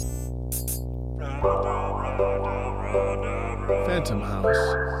Phantom House.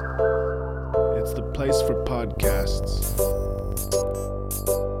 It's the place for podcasts.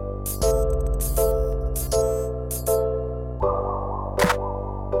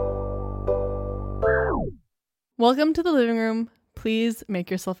 Welcome to the living room. Please make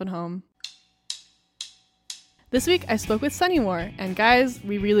yourself at home. This week I spoke with Sunnymore, and guys,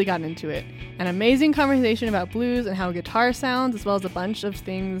 we really got into it. An amazing conversation about blues and how guitar sounds, as well as a bunch of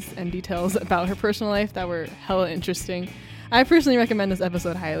things and details about her personal life that were hella interesting. I personally recommend this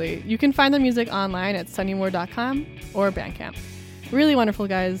episode highly. You can find the music online at sunnymore.com or Bandcamp. Really wonderful,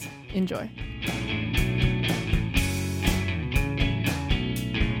 guys. Enjoy.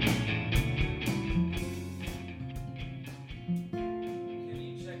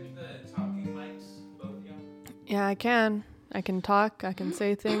 Yeah, I can. I can talk. I can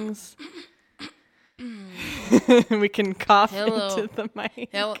say things. We can cough into the mic.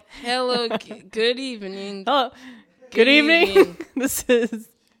 Hello. Good evening. Hello. Good evening. This is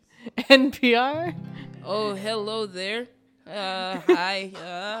NPR. Oh, hello there. Hi.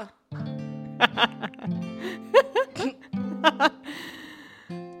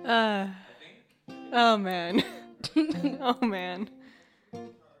 Oh, man. Oh, man.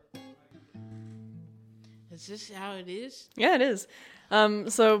 Is this how it is? Yeah, it is.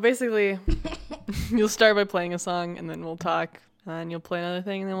 So basically, you'll start by playing a song, and then we'll talk, and you'll play another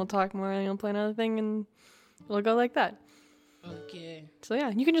thing, and then we'll talk more, and you'll play another thing, and it'll go like that. Okay. So yeah,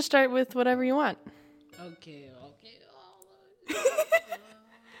 you can just start with whatever you want. Okay.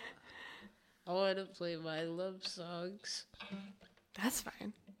 I want to play my love songs. That's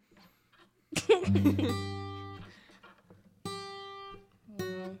fine.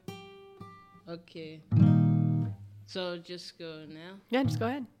 Okay. So just go now. Yeah, just go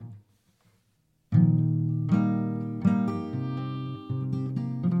ahead.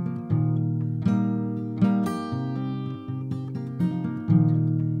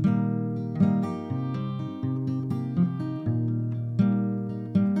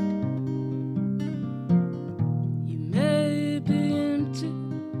 You may be empty,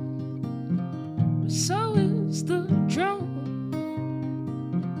 but so is the drum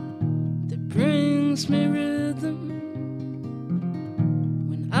that brings me rhythm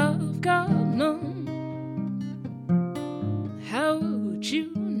when I've got none. How would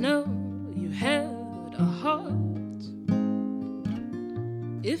you know you had a heart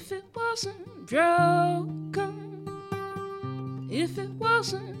if it wasn't broken? If it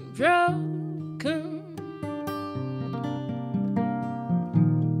wasn't broken.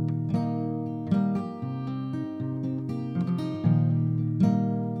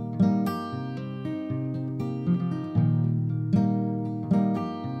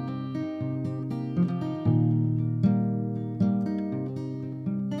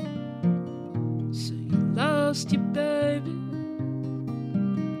 So you lost your baby,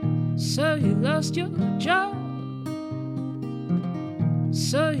 so you lost your job,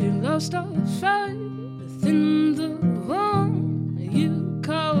 so you lost all faith in the one you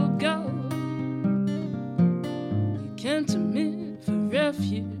call God. You came to me for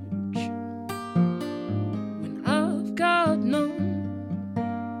refuge when I've got none.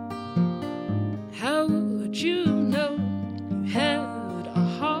 How would you know you had a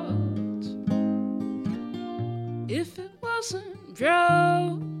heart if it wasn't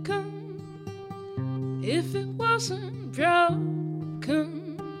broken? If it wasn't broken.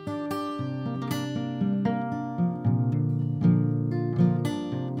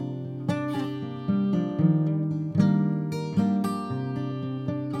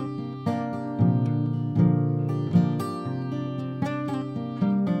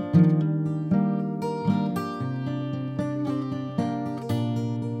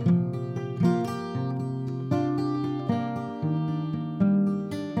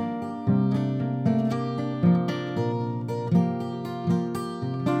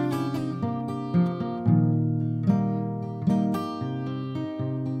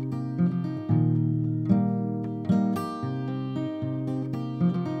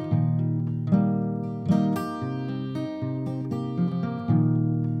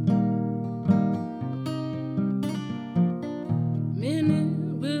 Many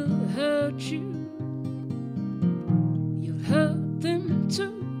will hurt you, you'll hurt them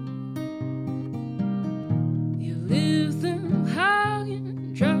too. You leave them high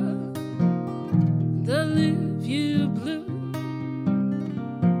and dry, they'll leave you blue.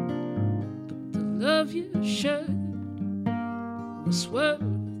 But the love you shared was worth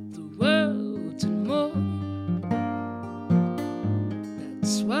the world and more.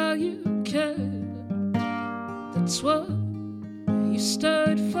 That's why you cared, that's what you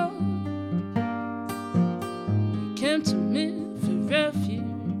stood for. You came to me for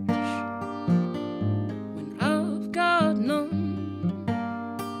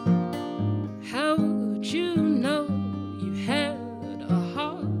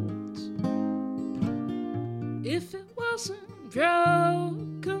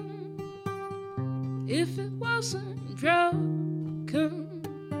broken, if it wasn't broken,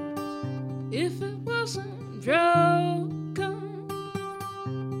 if it wasn't broken,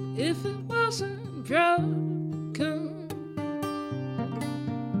 if it wasn't broken.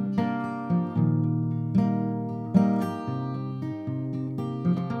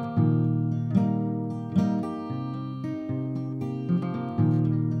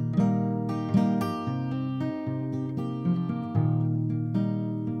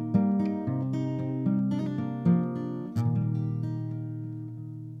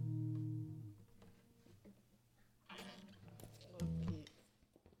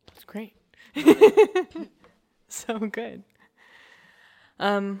 It's great. So good.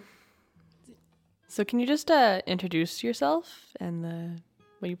 So can you just introduce yourself and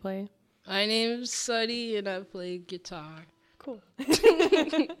what you play? My name's Suddy and I play guitar. Cool.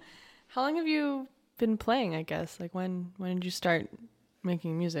 How long have you been playing, I guess? Like when did you start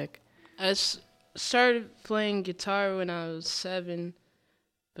making music? I started playing guitar when I was 7,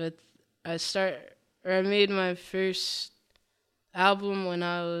 but I made my first album when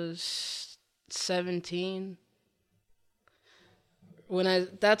I was 17.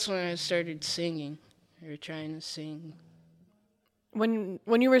 That's when I started singing or trying to sing. When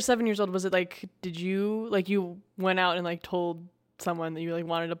you were 7 years old, was it like, did you went out and like told someone that you like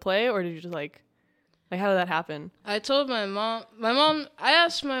wanted to play, or did you just like how did that happen? I told my mom, I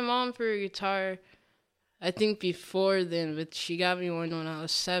asked my mom for a guitar, I think before then, but she got me one when I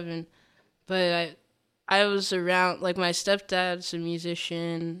was 7. But I was around, like my stepdad's a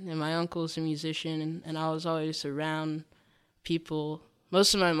musician and my uncle's a musician, and I was always around people.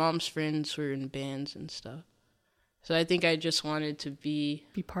 Most of my mom's friends were in bands and stuff. So I think I just wanted to be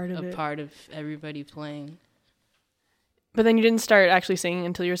part of part of everybody playing. But then you didn't start actually singing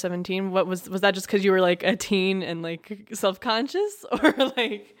until you were 17. What was that just because you were like a teen and like self-conscious, or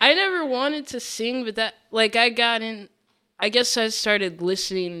like? I never wanted to sing, but that like I guess I started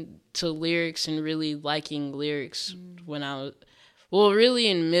listening to lyrics and really liking lyrics when I was really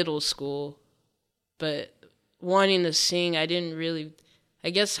in middle school, but wanting to sing, I didn't really.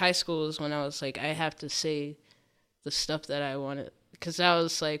 I guess high school was when I was like, I have to say the stuff that I wanted. Because that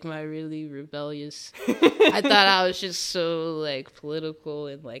was, like, my really rebellious... I thought I was just so, like, political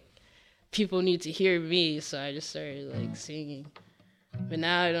and, like, people need to hear me, so I just started, like, singing. But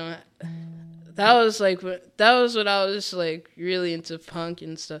now I don't... That was when I was, like, really into punk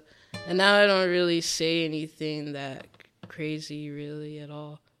and stuff. And now I don't really say anything that crazy, really, at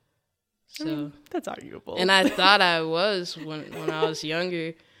all. So... I mean, that's arguable. And I thought I was when I was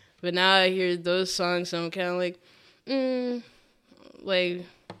younger. But now I hear those songs, I'm kind of like... Like,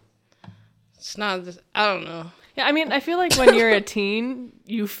 it's not, I don't know. Yeah, I mean, I feel like when you're a teen,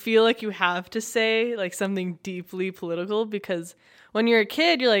 you feel like you have to say, like, something deeply political, because when you're a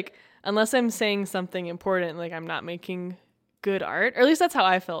kid, you're like, unless I'm saying something important, like, I'm not making good art. Or at least that's how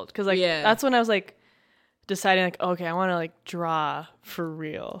I felt, because, like, that's when I was, like, deciding, like, okay, I want to, like, draw for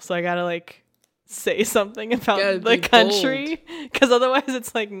real. So I gotta, like, say something about the country, because otherwise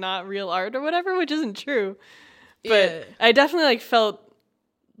it's, like, not real art or whatever, which isn't true. But I definitely like felt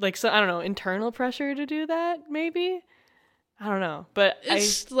like, so I don't know, internal pressure to do that, maybe. I don't know, but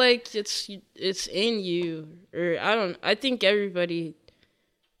it's like it's in you, or I think everybody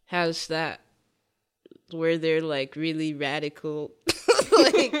has that where they're like really radical,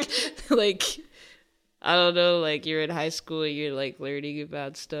 like I don't know, like you're in high school and you're like learning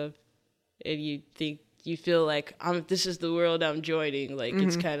about stuff, and you feel like this is the world I'm joining. Like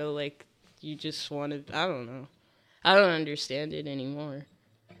it's kind of like you just want to. I don't know. I don't understand it anymore.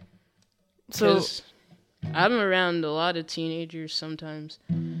 So I'm around a lot of teenagers sometimes,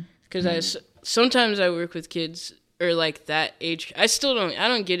 because sometimes I work with kids or like that age. I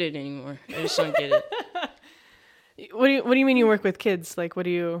don't get it anymore. I just don't get it. What do you mean you work with kids? Like, what do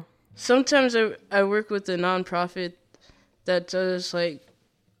you? Sometimes I work with a nonprofit that does like,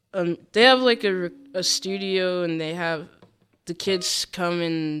 they have like a studio, and they have the kids come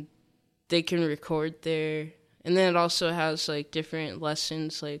and they can record there. And then it also has, like, different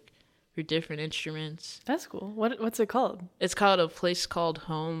lessons, like, for different instruments. That's cool. What's it called? It's called A Place Called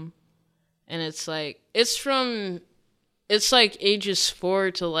Home. And it's, like, it's like, ages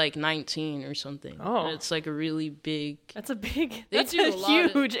 4 to, like, 19 or something. Oh. And it's, like, a really big... That's a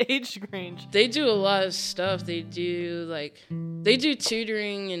huge age range. They do a lot of stuff. They do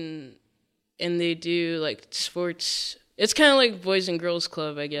tutoring, and they do, like, sports. It's kind of like Boys and Girls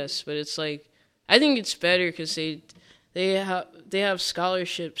Club, I guess. But it's, like... I think it's better because they have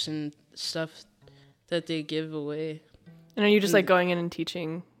scholarships and stuff that they give away. And are you just like going in and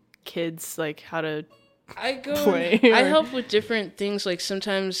teaching kids like how to I go. play? I help with different things. Like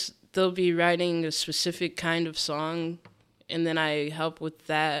sometimes they'll be writing a specific kind of song, and then I help with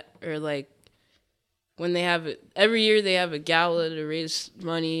that. Or like when they have it every year, they have a gala to raise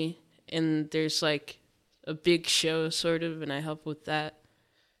money, and there's like a big show sort of, and I help with that.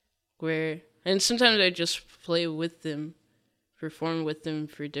 And sometimes I just play with them, perform with them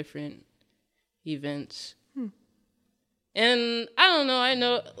for different events. And I don't know.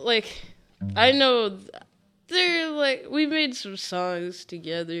 I know they're like, we made some songs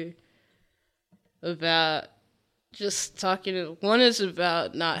together about just talking. One is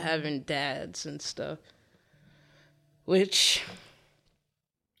about not having dads and stuff, which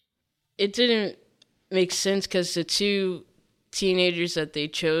it didn't make sense because the two teenagers that they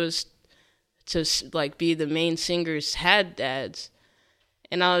chose to like be the main singers had dads,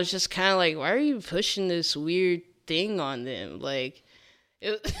 and I was just kind of like, why are you pushing this weird thing on them? Like,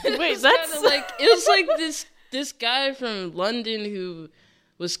 Wait, that's like it was like this guy from London who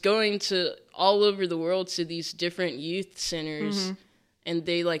was going to all over the world to these different youth centers, and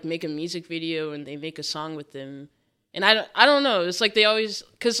they like make a music video and they make a song with them. And I don't know. It's like they always,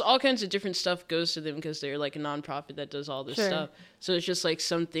 because all kinds of different stuff goes to them because they're like a nonprofit that does all this stuff. So it's just like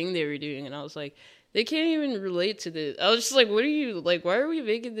something they were doing. And I was like, they can't even relate to this. I was just like, what are you, like, why are we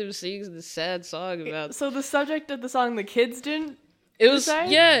making them sing this sad song about? So the subject of the song, the kids didn't It was,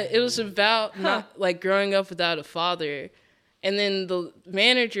 decide? it was about not like growing up without a father. And then the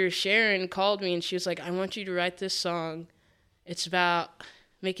manager, Sharon, called me and she was like, I want you to write this song. It's about,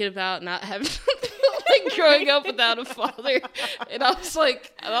 make it about not having like growing up without a father. And I was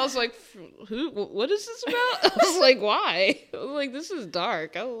like, who, what is this about? I was like, why? I was like, this is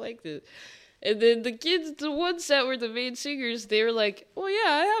dark. I don't like this. And then the kids, the ones that were the main singers, they were like, well, yeah,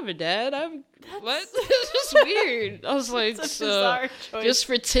 I have a dad. What? It's just weird. I was like, so just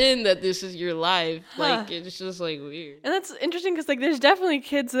pretend that this is your life. Like, it's just like weird. And that's interesting because like there's definitely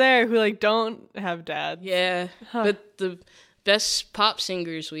kids there who like don't have dads. Yeah, but the best pop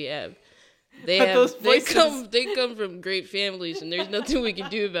singers we have, they come from great families, and there's nothing we can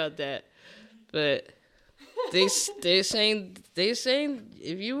do about that. But they saying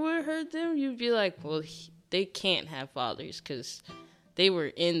if you would have heard them, you'd be like, well, they can't have fathers because they were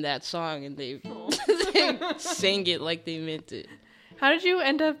in that song and they sang it like they meant it. How did you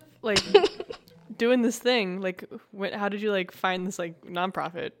end up like doing this thing? Like, how did you like find this like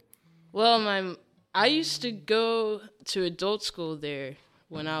nonprofit? Well, I used to go to adult school there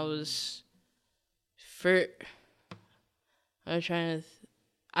when I was I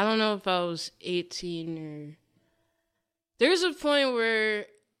don't know if I was 18 or... There's a point where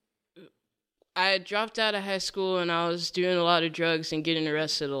I dropped out of high school and I was doing a lot of drugs and getting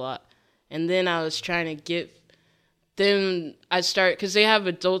arrested a lot. And then I was trying to get... Then I started... Because they have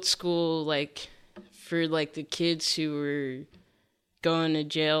adult school, like, for, like, the kids who were going to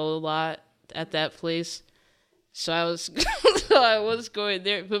jail a lot at that place. So I was going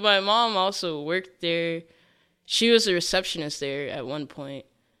there. But my mom also worked there. She was a receptionist there at one point.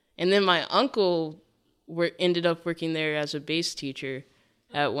 And then my uncle ended up working there as a bass teacher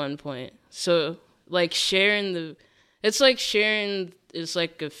at one point. So, like, Sharon is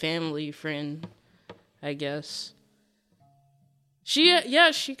like a family friend, I guess. She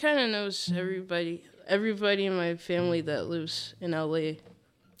kind of knows everybody in my family that lives in LA.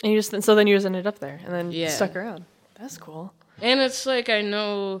 And you just ended up there and then stuck around. That's cool. And it's like I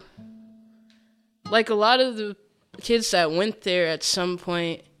know, like, a lot of the kids that went there at some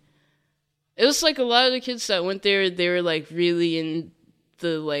point, it was like a lot of the kids that went there, they were like really in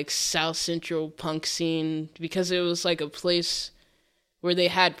the like South Central punk scene because it was like a place where they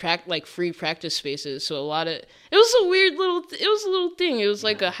had free practice spaces. So it was a weird little thing. It was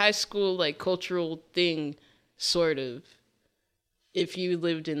like a high school like cultural thing, sort of, if you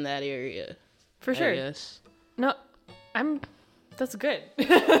lived in that area. For sure. I guess. No, that's good. I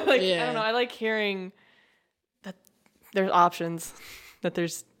don't know. I like hearing that there's options, that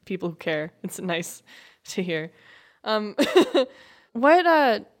there's people who care. It's nice to hear. So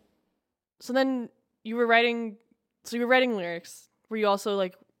then you were writing lyrics. Were you also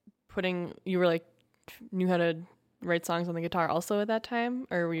like knew how to write songs on the guitar also at that time?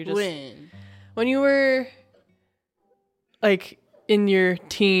 Or were you just... When you were like in your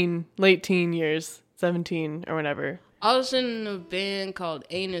late teen years, 17 or whatever. I was in a band called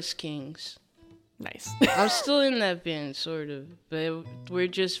Anus Kings. Nice. I'm still in that band, sort of, but we're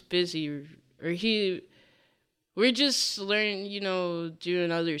just busy. We're just learning,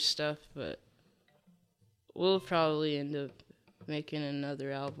 doing other stuff, but we'll probably end up making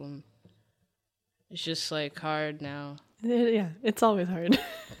another album. It's just, like, hard now. Yeah, it's always hard.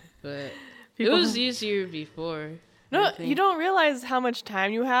 But It was easier before. No, you don't realize how much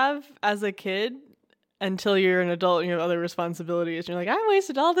time you have as a kid until you're an adult and you have other responsibilities. You're like, I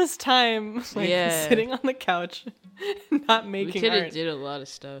wasted all this time sitting on the couch, not making art. We could have did a lot of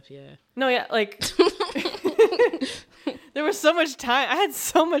stuff, yeah. No, yeah, like there was so much time. I had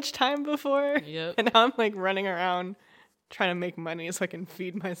so much time before. Yep. And now I'm like running around trying to make money so I can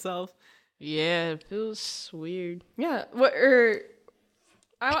feed myself. Yeah, it feels weird. Yeah.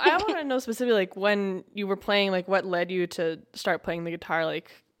 I want to know specifically, like, when you were playing, like, what led you to start playing the guitar, like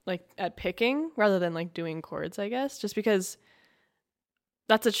at picking rather than like doing chords, I guess, just because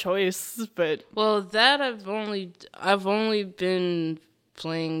that's a choice. But well, that I've only been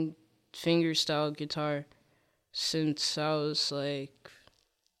playing fingerstyle guitar since I was like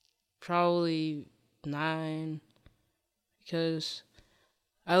probably 9, because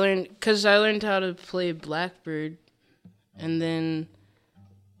I learned how to play Blackbird, and then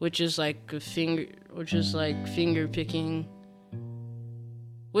which is like finger picking,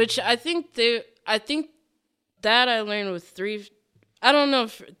 which I think that I learned with 3. I don't know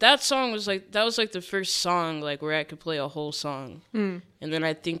if that song was like, that was like the first song like where I could play a whole song, and then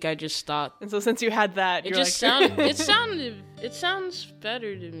I think I just stopped. And so since you had that, it just sounded it sounds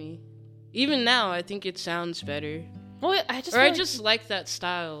better to me. Even now, I think it sounds better. Well, I just like that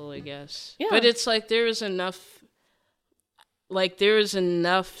style, I guess. Yeah. But it's like there was enough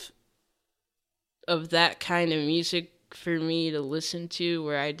of that kind of music for me to listen to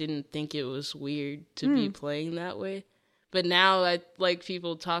where I didn't think it was weird to be playing that way. But now I like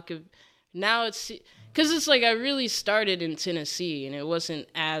people talk of, now it's, because it's like I really started in Tennessee and it wasn't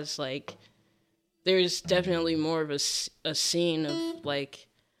as like, there's definitely more of a scene of like,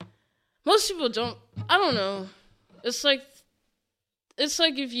 most people don't, I don't know. It's like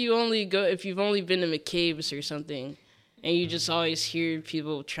if you've only been to McCabe's or something, and you just always hear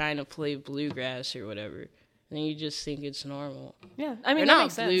people trying to play bluegrass or whatever, and you just think it's normal. Yeah, I mean, or that not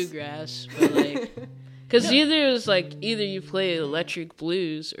makes sense. Bluegrass, but like, because either you play electric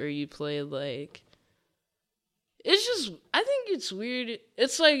blues or you play like, it's just, I think it's weird.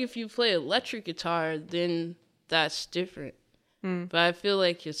 It's like if you play electric guitar, then that's different. But I feel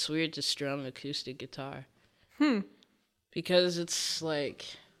like it's weird to strum acoustic guitar. Because it's like,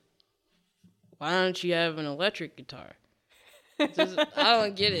 why don't you have an electric guitar? I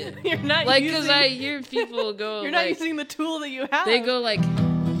don't get it. You're not like, because I hear people go, you're not using the tool that you have. They go like,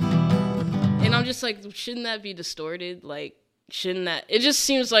 and I'm just like, shouldn't that be distorted? Like, shouldn't that? It just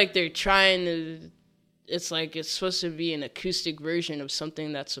seems like they're trying to. It's like it's supposed to be an acoustic version of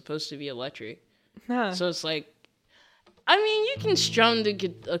something that's supposed to be electric. Huh. So it's like, I mean, you can strum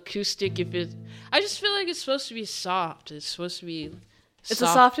the acoustic if it. I just feel like it's supposed to be soft. It's supposed to be. It's a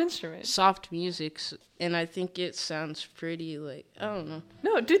soft instrument. Soft music, and I think it sounds pretty. Like, I don't know.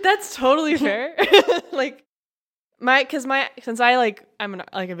 No, dude, that's totally fair. Like, since I'm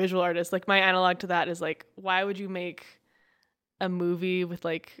a visual artist. Like, my analog to that is like, why would you make a movie with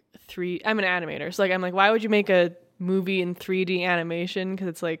like I'm an animator, so like I'm like, why would you make a movie in 3D animation? Because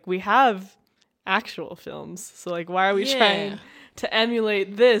it's like we have actual films, so like why are we trying to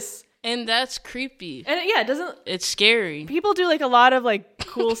emulate this? And that's creepy. And it doesn't. It's scary. People do like a lot of like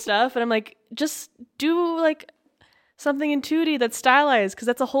cool stuff, and I'm like, just do like something in 2D that's stylized, because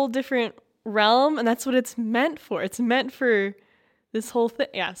that's a whole different realm, and that's what it's meant for. It's meant for this whole thing.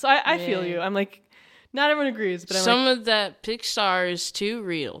 Yeah. So I feel you. I'm like, not everyone agrees, but some of that Pixar is too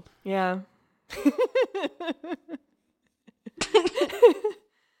real. Yeah.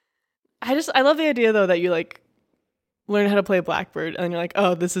 I love the idea though that you like learn how to play Blackbird and you're like,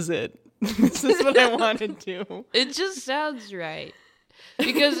 oh, this is it. This is what I want to do. It just sounds right.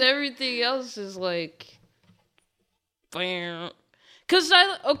 Because everything else is like, because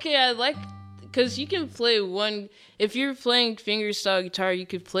you can play one, if you're playing fingerstyle guitar, you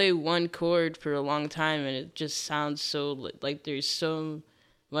could play one chord for a long time and it just sounds so like there's so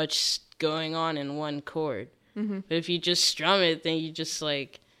much going on in one chord. Mm-hmm. But if you just strum it, then you just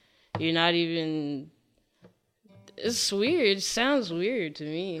like, you're not even, it's weird. It sounds weird to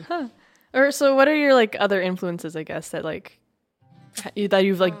me. Huh. Or so what are your like other influences, I guess, that like that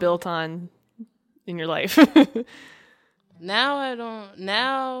you've like built on in your life?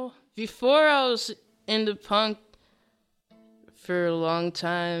 Now before I was into punk for a long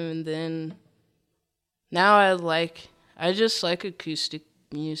time, and then now I just like acoustic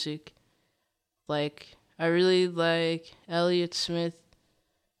music. Like, I really like Elliott Smith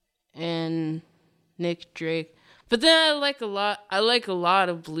and Nick Drake. But then I like a lot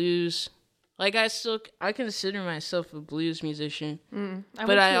of blues. Like, I consider myself a blues musician.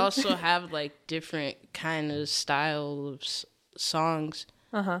 But I also have like different kind of style of songs.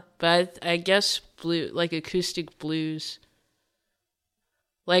 But I guess like acoustic blues,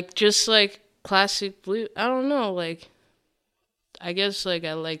 like just like classic blues. I don't know. Like, I guess like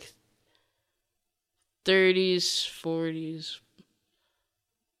I like 30s, 40s,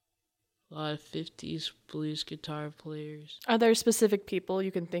 a lot of 50s blues guitar players. Are there specific people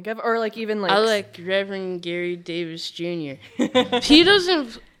you can think of, or like even like I like Reverend Gary Davis Jr.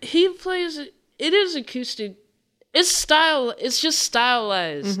 He plays. It is acoustic. It's just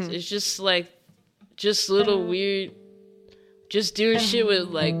stylized. It's just like, just little weird, just doing shit with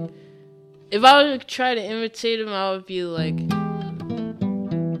like. If I would try to imitate him, I would be like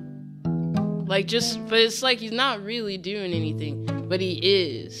just. But it's like he's not really doing anything, but he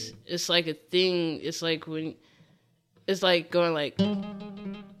is. It's like a thing. It's like when. It's like going like.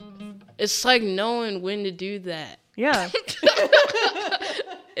 It's like knowing when to do that. Yeah.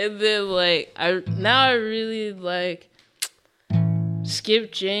 And then like I really like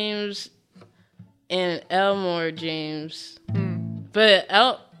Skip James and Elmore James. But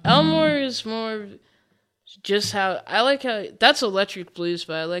Elmore is more just how I like how that's electric blues,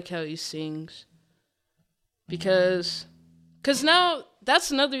 but I like how he sings. Because now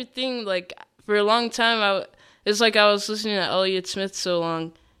that's another thing, like for a long time it's like I was listening to Elliott Smith so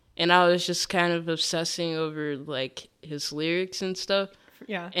long and I was just kind of obsessing over like his lyrics and stuff.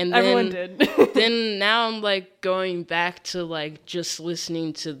 Yeah, and everyone did. Then now I'm like going back to like just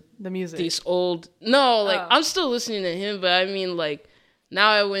listening to the music. These old I'm still listening to him, but I mean like now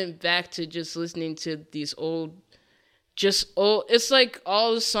I went back to just listening to these old. It's like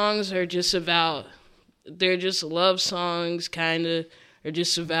all the songs are just about, they're just love songs kind of, or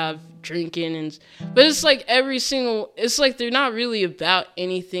just about drinking but it's like it's like they're not really about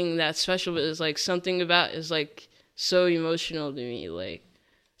anything that special, but it's like something about is like so emotional to me, like.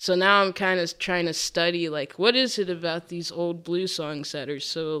 So now I'm kind of trying to study, like, what is it about these old blues songs that are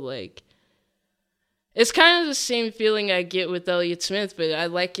so, like... It's kind of the same feeling I get with Elliott Smith, but I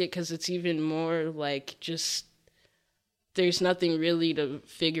like it because it's even more, like, just... There's nothing really to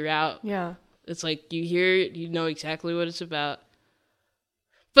figure out. Yeah. It's like, you hear it, you know exactly what it's about.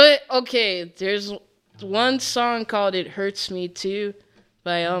 But, okay, there's one song called It Hurts Me Too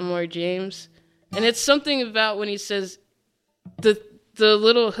by Elmore James. And it's something about when he says... The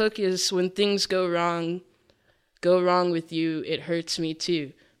little hook is when things go wrong with you, it hurts me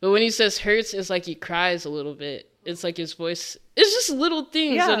too. But when he says hurts, it's like he cries a little bit. It's like his voice. It's just little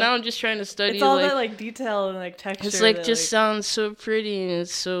things. Yeah. So now I'm just trying to study. It's all that like detail and like texture. It's like just sounds so pretty and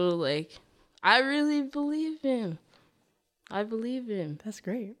it's so like I really believe him. I believe him. That's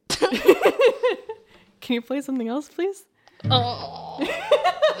great. Can you play something else, please? Oh,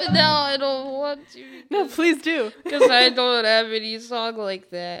 no, I don't want to. No, please do. Because I don't have any song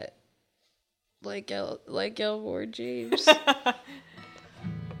like that. Like Elmore James.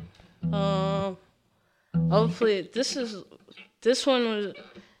 Hopefully, this one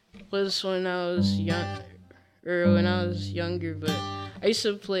was when I was young, or when I was younger, but I used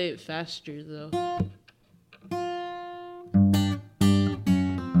to play it faster though.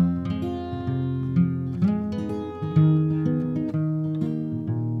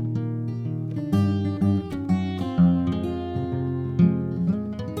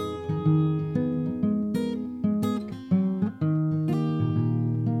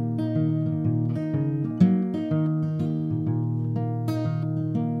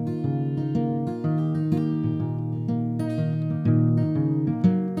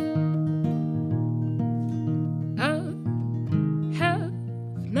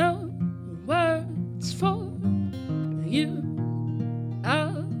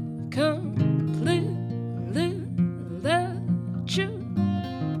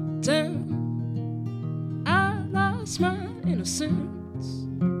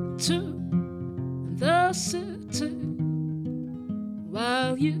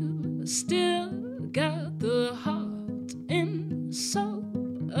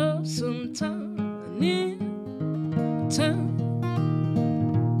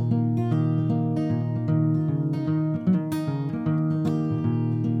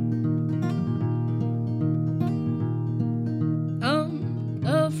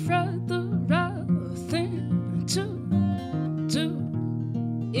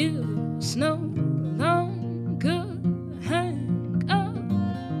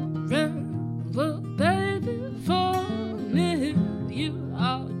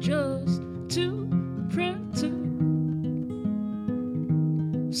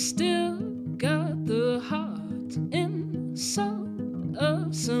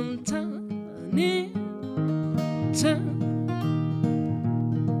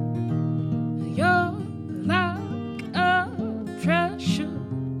 You're like a pressure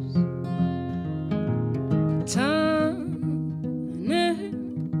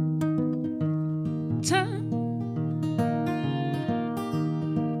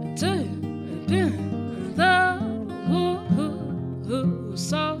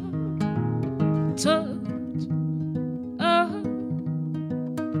soft touch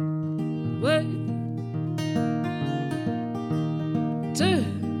away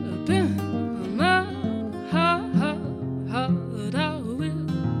deep in my heart,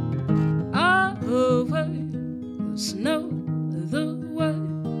 I will always know the way.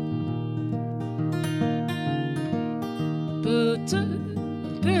 But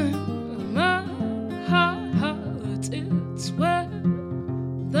deep in my heart, it's where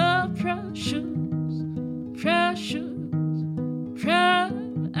the precious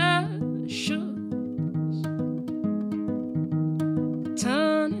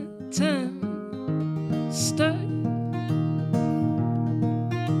time stay.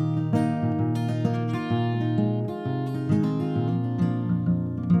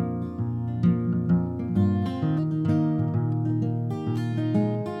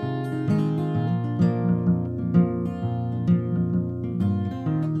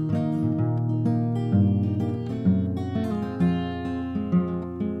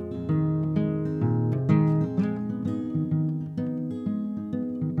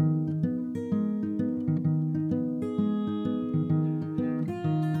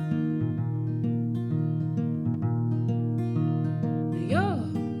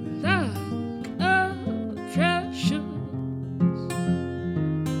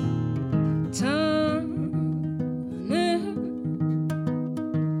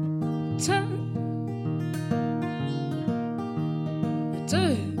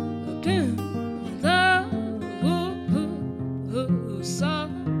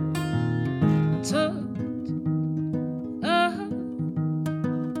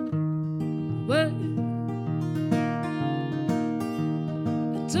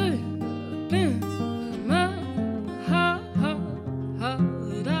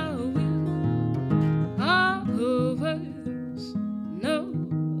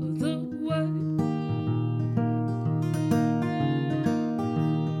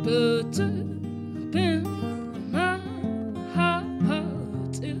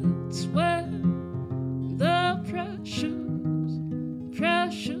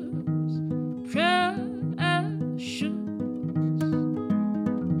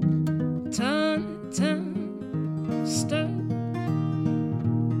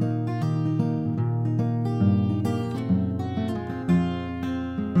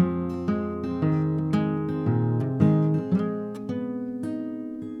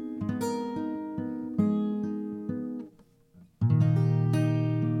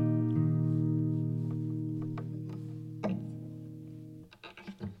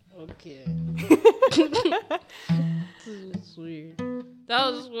 Okay. This is weird. That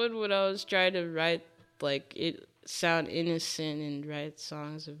was when I was trying to write, like, it sound innocent and write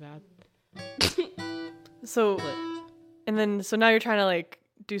songs about. So, and then, so now you're trying to, like,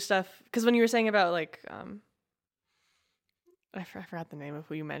 do stuff, because when you were saying about, like, I forgot the name of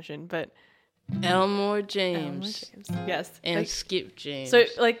who you mentioned, but Elmore James. Yes. And like, Skip James. So,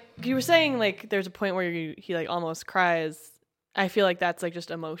 like, you were saying, like, there's a point where he, like, almost cries. I feel like that's, like, just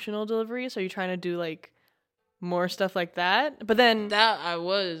emotional delivery, so you're trying to do, like, more stuff like that, but then... That I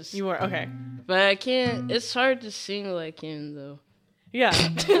was. You were, okay. But I can't, it's hard to sing like him, though. Yeah.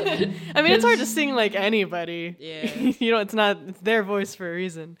 I mean, it's hard to sing like anybody. Yeah. You know, it's their voice for a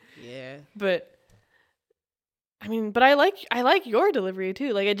reason. Yeah. But I mean, but I like your delivery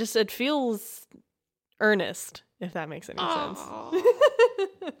too. Like it feels earnest, if that makes any sense.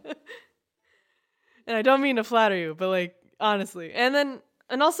 And I don't mean to flatter you, but like honestly. And then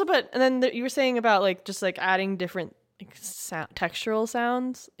you were saying about like just like adding different like textural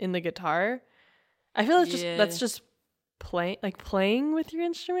sounds in the guitar. I feel it's that's just playing with your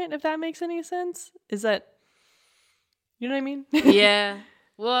instrument, if that makes any sense. Is that, you know what I mean? Yeah.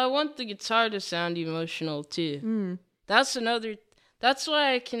 Well, I want the guitar to sound emotional too. That's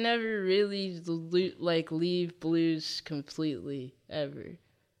why I can never really leave blues completely ever,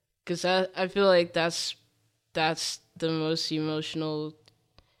 because I feel like that's the most emotional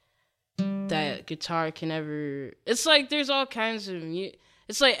that guitar can ever. It's like there's all kinds of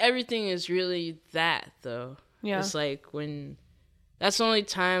it's like everything is really that though. Yeah. It's like when that's the only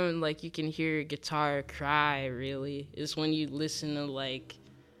time like you can hear a guitar cry really is when you listen to like,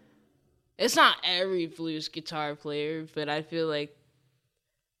 it's not every blues guitar player, but I feel like,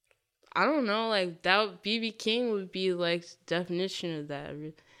 I don't know, like that B.B. King would be like definition of that.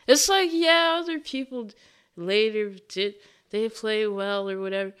 It's like, yeah, other people later they play well or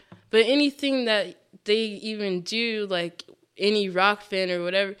whatever, but anything that they even do, like any rock fan or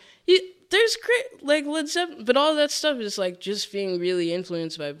whatever, there's great, like Led Zeppelin, but all that stuff is like just being really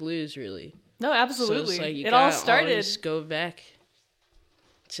influenced by blues, really. No, absolutely. So it's like it all started. Go back.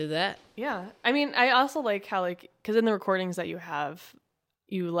 to that. Yeah. I mean, I also like how, like, because in the recordings that you have,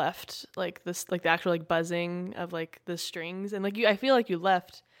 you left, like, this, like, the actual, like, buzzing of, like, the strings. And, like, I feel like you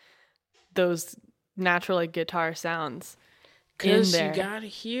left those natural, like, guitar sounds in Because there. you gotta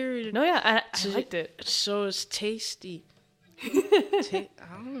hear it. No, yeah, I liked it. So it's tasty. I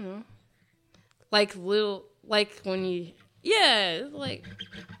don't know. Like little, like when you, yeah, like.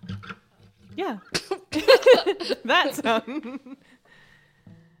 Yeah. That sound.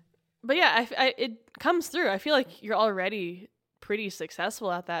 But yeah, it comes through. I feel like you're already pretty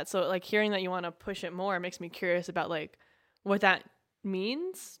successful at that. So like hearing that you want to push it more makes me curious about like what that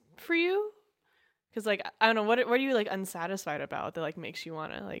means for you. Because like I don't know, what are you like unsatisfied about that like makes you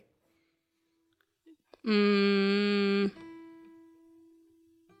want to like?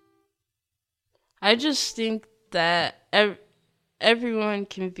 I just think that everyone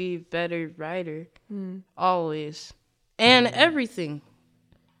can be a better writer, always, and everything.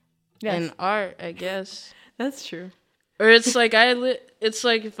 Yes. And art, I guess. That's true. Or it's like it's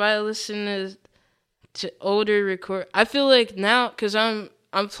like if I listen to older record, I feel like now because I'm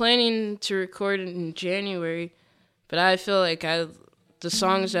planning to record in January, but I feel like the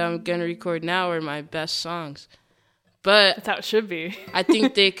songs that I'm gonna record now are my best songs. But That's how it should be. I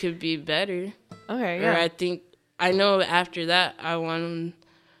think they could be better. Okay, Or yeah. I know after that I want them.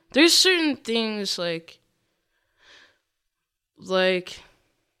 There's certain things like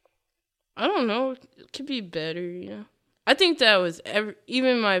I don't know, it could be better, you know. I think that with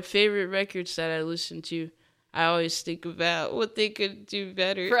even my favorite records that I listen to, I always think about what they could do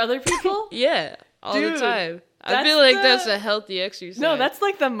better. For other people? Yeah, all Dude, the time. I that's feel like that's a healthy exercise. No, that's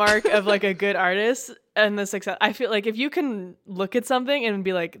like the mark of like a good artist and the success. I feel like if you can look at something and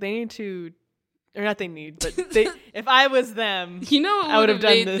be like, they need to, or not they need, but if I was them, you know, I would have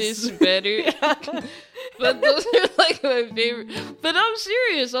done made this better. But those are like my favorite. But I'm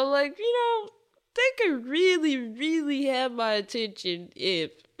serious. I'm like, you know, they could really, really have my attention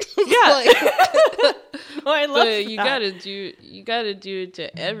if. Yeah. No, I love But that. you gotta do it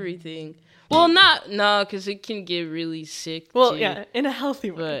to everything. Well, because it can get really sick. Well, too. yeah, in a healthy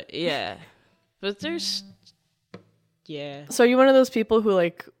way. But yeah, but there's, yeah. So are you one of those people who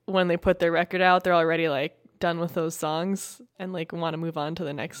like when they put their record out, they're already like done with those songs and like want to move on to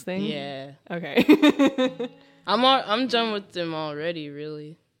the next thing? Yeah, Okay. I'm done with them already,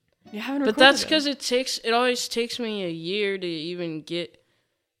 really. You haven't But recorded that's them. because it always takes me a year to even get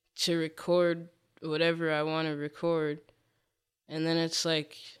to record whatever I want to record, and then it's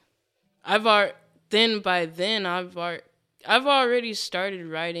like I've already started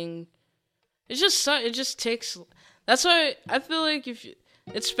writing. It just takes. That's why I feel like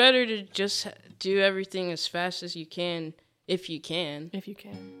it's better to just do everything as fast as you can if you can. If you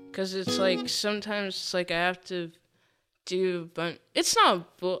can. Because it's like sometimes it's like I have to do, but it's not.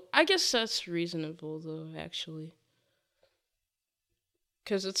 I guess that's reasonable though, actually.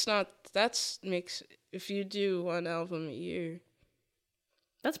 Because it's not. Makes if you do one album a year,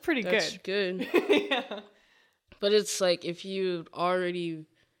 That's pretty that's good. good. Yeah. But it's like if you already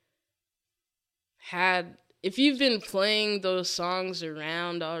if you've been playing those songs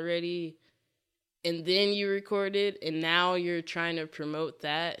around already, and then you recorded, and now you're trying to promote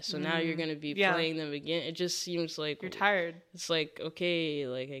that, so now you're gonna be playing them again. It just seems like You're tired. It's like, okay,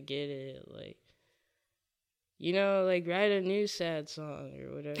 like I get it, like, you know, like write a new sad song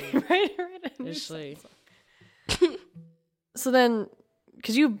or whatever. right. It's like, So then,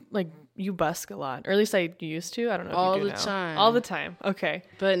 because you busk a lot, or at least I used to. I don't know. All if you do the now. time. All the time. Okay.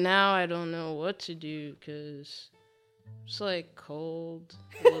 but now I don't know what to do because it's like cold,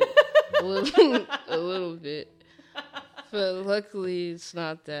 a little bit. But luckily, it's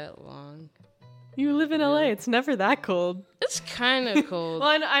not that long. You live in LA. It's never that cold. It's kind of cold.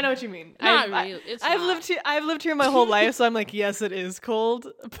 Well, I know what you mean. Not really. It's I've not. lived here my whole life, so I'm like, yes, it is cold,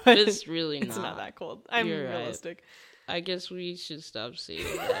 but It's really it's not that cold. I'm You're right. realistic. I guess we should stop saying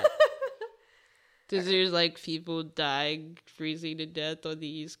that. Because there's like people dying, freezing to death on the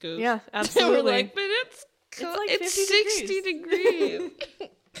East Coast. Yeah, And absolutely. we're like, but it's cold. like It's 50 60 degrees.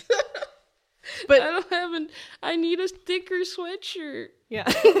 But I need a thicker sweatshirt.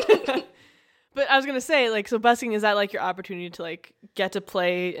 yeah. But I was gonna say, like, so busking, is that like your opportunity to like get to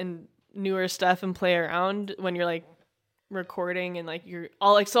play and newer stuff and play around when you're like recording and like you're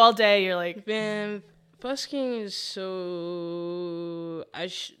all day you're like, Man, busking is so... I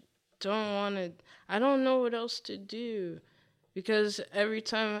don't know what else to do. Because every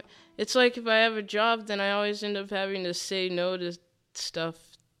time... It's like if I have a job, then I always end up having to say no to stuff.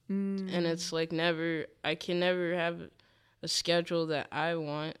 And it's like I can never have a schedule that I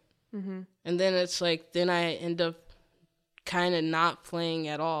want. Mm-hmm. And then it's like, then I end up kind of not playing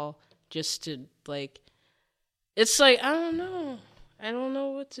at all, just to like, it's like, I don't know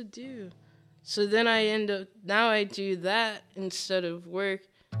what to do. So then now I do that instead of work,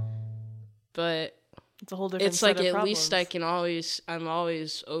 but It's a whole different it's set like of at problems. least I'm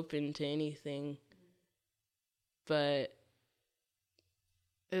always open to anything, but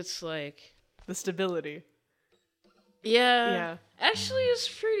it's like, The stability. yeah. Actually, it's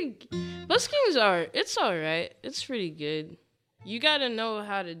pretty. Busking's it's all right. It's pretty good. You gotta know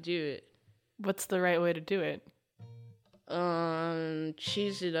how to do it. What's the right way to do it?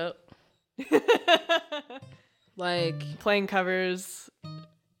 Cheese it up. Like, Playing covers.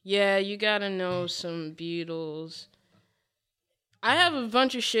 yeah, you gotta know some Beatles. I have a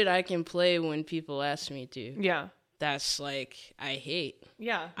bunch of shit I can play when people ask me to. Yeah. That's like, I hate.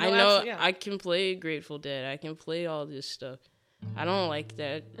 Yeah. I know I can play Grateful Dead. I can play all this stuff. I don't like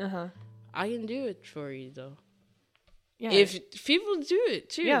that. Uh-huh. I can do it for you, though. Yeah. If people do it,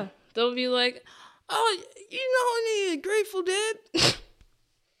 too. Yeah. They'll be like, oh, you know any Grateful Dead?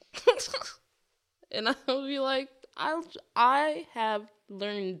 And I'll be like, I have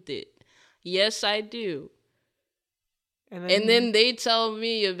learned it. Yes, I do. And then they tell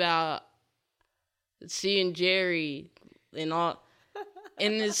me about seeing Jerry and all.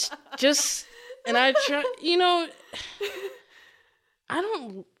 And it's just, and I try, I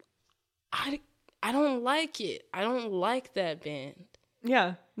don't like it. I don't like that band.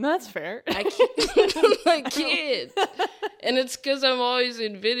 Yeah. No, that's fair. I can't. I can't. And it's because I'm always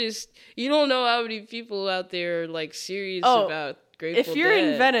in Venice. You don't know how many people out there are like serious about Grateful Dead. If you're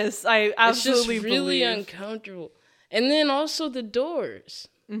in Venice, I absolutely it's just really believe. uncomfortable. And then also the Doors.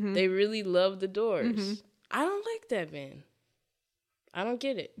 Mm-hmm. They really love the Doors. Mm-hmm. I don't like that band. I don't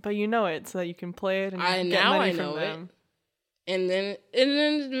get it. But you know it, so that you can play it and get now money I know from them. And then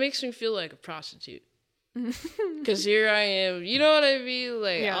it makes me feel like a prostitute. Because here I am, you know what I mean?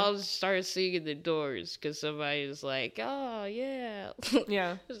 Like, Yeah. I'll start singing the Doors because somebody's like, oh, yeah.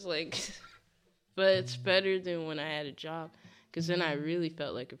 Yeah. It's like, but it's better than when I had a job, because then I really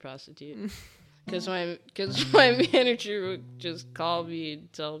felt like a prostitute. Because my manager would just call me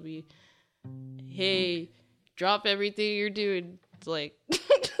and tell me, hey, drop everything you're doing. It's like,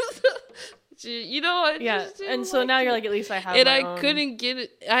 you know what? Yeah. And so now you're like, at least I have And my I own. couldn't get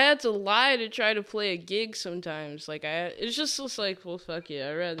it. I had to lie to try to play a gig sometimes. Like, it's just like, well, fuck it.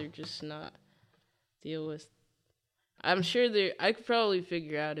 I'd rather just not deal with. I'm sure I could probably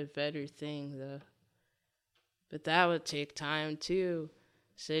figure out a better thing, though. But that would take time, too.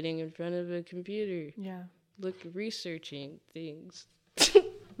 Sitting in front of a computer. Yeah. Researching things.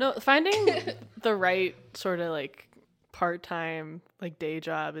 No, finding the right sort of like part-time like day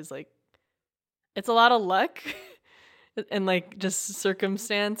job is like, it's a lot of luck and like just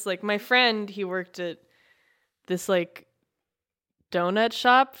circumstance. Like my friend, he worked at this like donut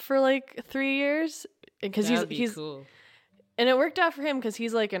shop for like 3 years because he's cool. And it worked out for him because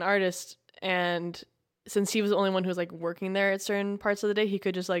he's like an artist, and since he was the only one who was like working there at certain parts of the day, he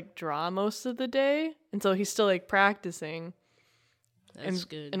could just like draw most of the day, and so he's still like practicing. That's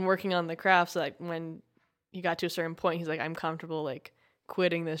good. And working on the craft, so like when he got to a certain point, he's like, I'm comfortable like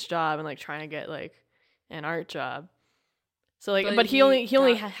quitting this job and like trying to get like an art job. So like, but he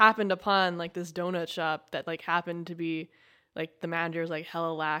only happened upon like this donut shop that like happened to be like the manager was like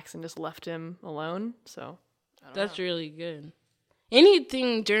hella lax and just left him alone. So that's really good.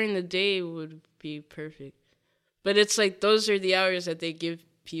 Anything during the day would be perfect, but it's like those are the hours that they give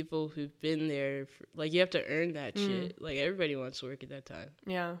people who've been there. Like, you have to earn that shit. Like, everybody wants to work at that time.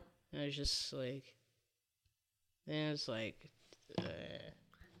 Yeah. And it's just like, and it's like.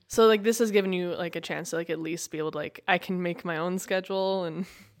 So like this has given you like a chance to like at least be able to like, I can make my own schedule and.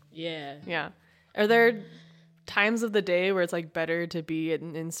 Yeah. Yeah. Are there times of the day where it's like better to be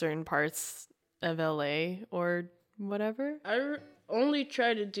in certain parts of LA or whatever? I only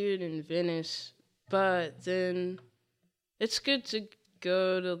try to do it in Venice, but then it's good to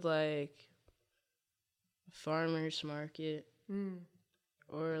go to like a farmer's market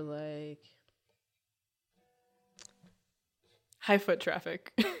or like High foot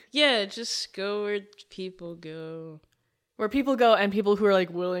traffic. yeah, just go where people go. Where people go and people who are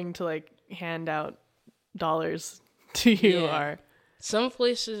like willing to like hand out dollars to you are. Some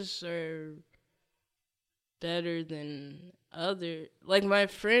places are better than other. Like my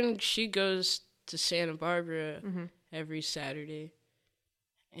friend, she goes to Santa Barbara every Saturday.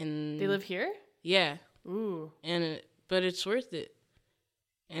 And They live here? yeah. Ooh. But it's worth it.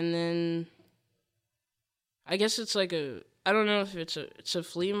 And then I guess it's like I don't know if it's a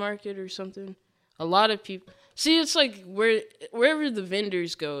flea market or something. A lot of people see, it's like wherever the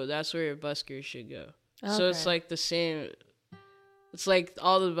vendors go, that's where a busker should go. Okay. So it's like the same. It's like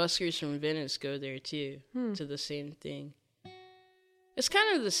all the buskers from Venice go there too, to the same thing. It's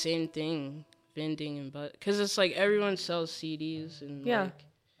kind of the same thing, vending and because it's like everyone sells CDs and like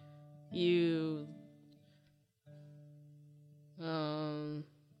you,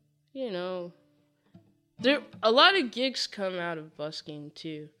 you know, there a lot of gigs come out of busking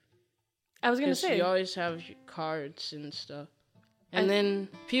too. I was gonna say you always have cards and stuff, and then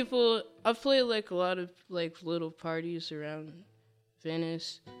I've played like a lot of like little parties around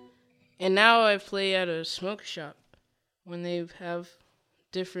Venice, and now I play at a smoke shop when they have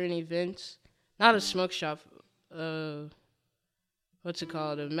different events. Not a smoke shop, what's it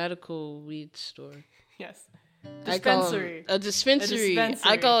called? A medical weed store. Yes. Dispensary. A dispensary.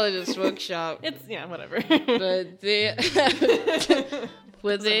 I call it a smoke shop. It's whatever.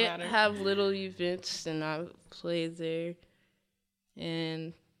 But they have little events, and I play there,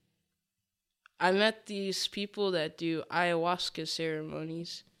 and I met these people that do ayahuasca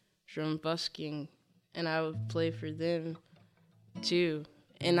ceremonies from busking, and I would play for them too.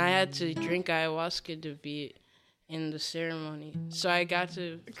 And I had to drink ayahuasca to be in the ceremony, so I got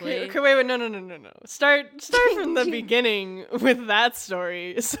to play. Okay, wait, no. Start from the beginning with that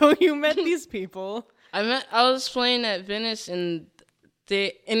story. So you met these people. I was playing at Venice, and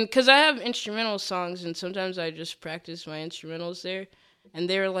because I have instrumental songs, and sometimes I just practice my instrumentals there, and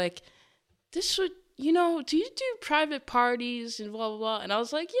they were like, "This would, do you do private parties and blah blah blah?" And I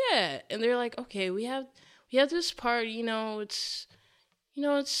was like, "Yeah," and they're like, "Okay, we have this party,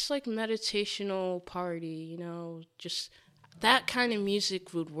 it's like meditational party, just that kind of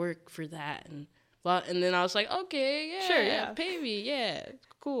music would work for that." And then I was like, "Okay, yeah, sure, yeah, pay me, yeah,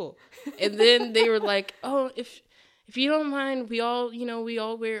 cool." And then they were like, "Oh, if you don't mind, we all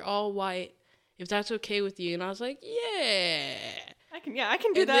wear all white, if that's okay with you." And I was like, "Yeah, I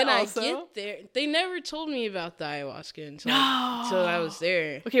can do that." And then also, I get there. They never told me about the ayahuasca until I was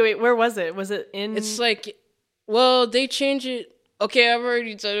there. Okay, wait, where was it? Was it in? It's like, well, they change it. Okay, I've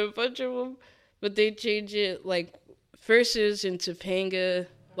already done a bunch of them, but they change it, like, first it was in Topanga.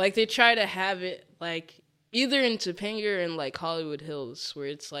 Like, they try to have it, like, either in Topanga or in, like, Hollywood Hills, where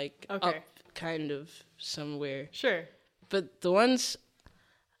it's, like, up kind of somewhere. Sure. But the ones,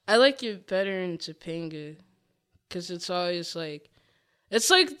 I like it better in Topanga, because it's always, like,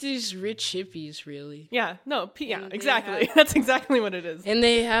 it's like these rich hippies, really. Yeah, no, exactly. That's exactly what it is. And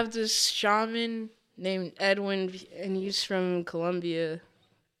they have this shaman named Edwin, and he's from Colombia,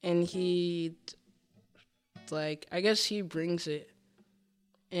 and he, like, I guess he brings it,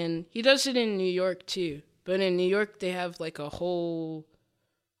 and he does it in New York too, but in New York they have like a whole,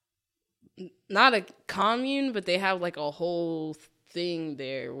 not a commune, but they have like a whole thing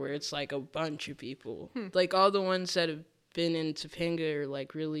there where it's like a bunch of people, like all the ones that have been in Topanga are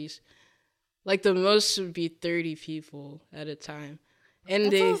like really, like the most would be 30 people at a time.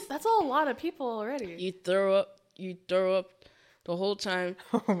 And that's a lot of people already. You throw up the whole time.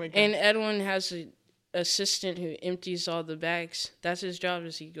 Oh my god! And Edwin has an assistant who empties all the bags. That's his job,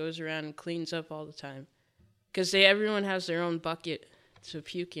 is he goes around and cleans up all the time, because everyone has their own bucket to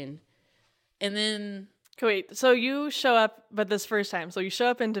puke in. And then, okay, wait. So you show up, but this first time, so you show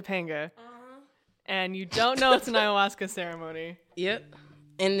up in Topanga, and you don't know it's an ayahuasca ceremony. Yep.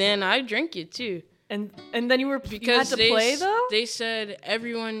 And then I drink it too. And then you had to play though? They said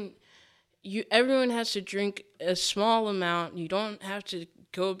everyone has to drink a small amount. You don't have to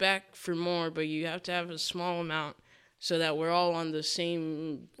go back for more, but you have to have a small amount so that we're all on the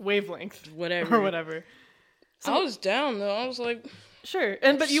same wavelength, whatever. So I was down though. I was like, sure.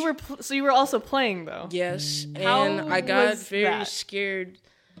 And but you were also playing though. Yes, and I got very scared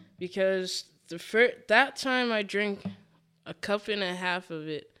because that time I drank a cup and a half of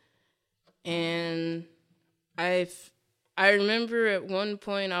it. And I remember at one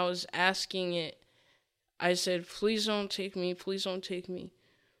point I was asking it, I said, "Please don't take me, please don't take me."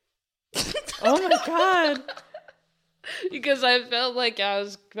 Oh my god. Because I felt like I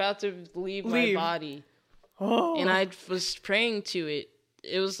was about to leave my body. Oh. And I was praying to it.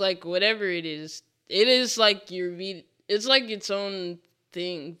 It was like, whatever it is like it's like its own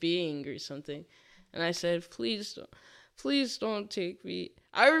being or something. And I said, please don't take me.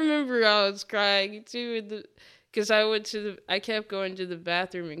 I remember I was crying too, because I kept going to the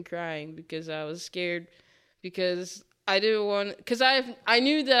bathroom and crying because I was scared, because I didn't want, because I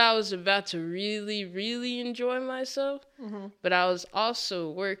knew that I was about to really, really enjoy myself, but I was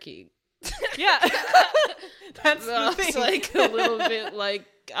also working. Yeah, that's so the thing. I was like a little bit like,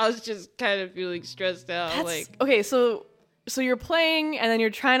 I was just kind of feeling stressed out. Okay, so you're playing and then you're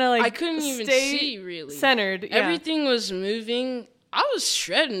trying to like, I couldn't even see really centered. Yeah. Everything was moving. I was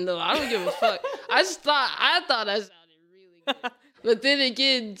shredding though. I don't give a fuck. I thought I sounded really good. But then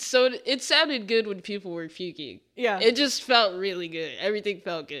again, so it sounded good when people were puking. Yeah. It just felt really good. Everything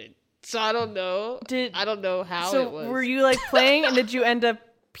felt good. So I don't know. I don't know how it was. So were you like playing and did you end up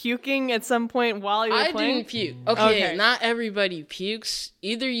puking at some point while you were I playing? didn't puke. Okay, not everybody pukes.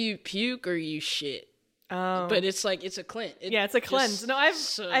 Either you puke or you shit. Oh. But it's like, it's a cleanse. It's a cleanse. No,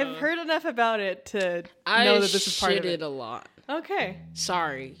 I've heard enough about it to know that this is part of it. I shitted a lot. Okay.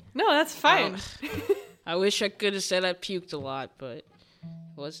 Sorry. No, that's fine. I wish I could have said I puked a lot, but it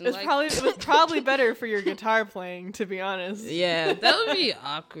wasn't it was probably better for your guitar playing, to be honest. Yeah, that would be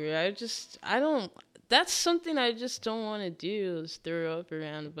awkward. That's something I just don't want to do, is throw up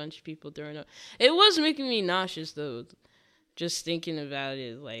around a bunch of people throwing up. It was making me nauseous, though, just thinking about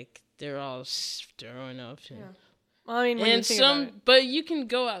it, like, they're all throwing up. And, Well, I mean, when you think about it. But you can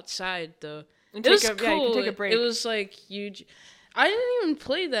go outside, though. And it was cool. cool. You can take a break. It was, like, huge. I didn't even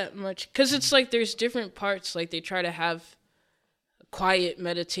play that much, because it's, like, there's different parts. Like, they try to have quiet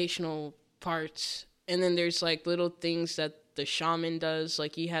meditational parts, and then there's, like, little things that the shaman does.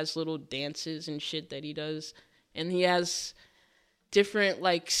 Like, he has little dances and shit that he does, and he has different,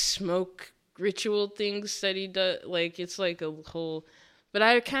 like, smoke ritual things that he does. Like, it's like a whole, but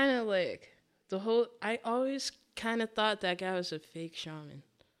I kind of like I always kind of thought that guy was a fake shaman,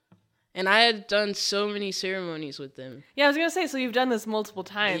 and I had done so many ceremonies with them. Yeah, I was gonna say, so you've done this multiple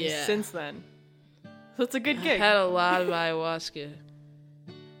times since then, so it's a good gig. I had a lot of ayahuasca.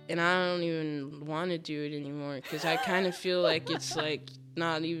 And I don't even want to do it anymore, because I kind of feel like it's, like,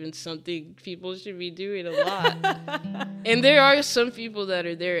 not even something people should be doing a lot. And there are some people that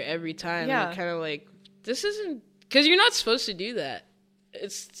are there every time. Yeah. And kind of like, this isn't... Because you're not supposed to do that.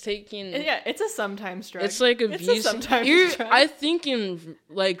 It's taking... Yeah, it's a sometimes drug. It's like abuse. It's a sometimes drug. I think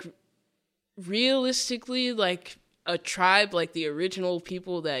realistically, like, a tribe, like the original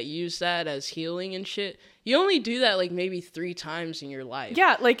people that use that as healing and shit, you only do that like maybe 3 times in your life.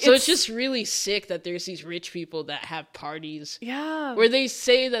 Yeah, like, so it's just really sick that there's these rich people that have parties. Yeah. Where they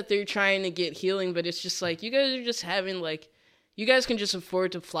say that they're trying to get healing, but it's just like, you guys are just having, like, you guys can just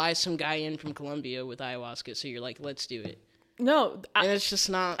afford to fly some guy in from Colombia with ayahuasca, so you're like, let's do it. No. And it's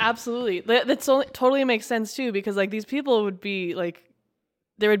just not. Absolutely. That's totally makes sense too, because like these people would be like,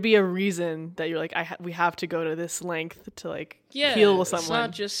 there would be a reason that you're like, we have to go to this length to like heal someone. It's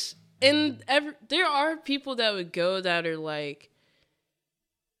not just, and there are people that would go that are like,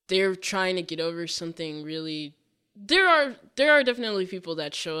 they're trying to get over something really. There are definitely people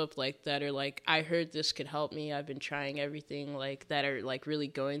that show up like that are like, I heard this could help me. I've been trying everything, like that are like really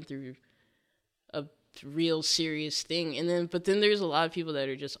going through a real serious thing. But then there's a lot of people that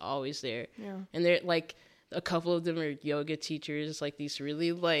are just always there. Yeah. And they're like, a couple of them are yoga teachers, like these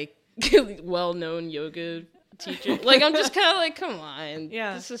really like well-known yoga teachers. Like, I'm just kind of like, come on.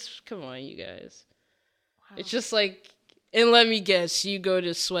 Yeah. Come on, you guys. Wow. It's just like, and let me guess, you go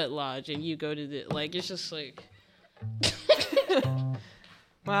to Sweat Lodge and you go to like, it's just like.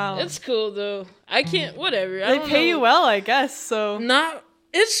 Wow. It's cool though. I can't, whatever. They pay you well, I guess, so.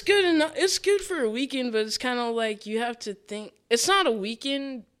 It's good enough. It's good for a weekend, but it's kind of like, you have to think, it's not a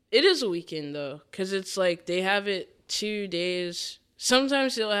weekend. It is a weekend, though, because it's like they have it 2 days.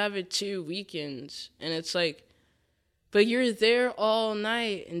 Sometimes they'll have it 2 weekends, and it's like, but you're there all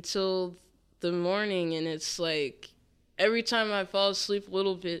night until the morning, and it's like, every time I fall asleep a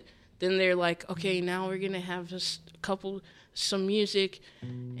little bit, then they're like, okay, now we're going to have some music,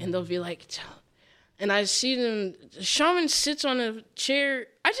 and they'll be like, and I see them, the shaman sits on a chair.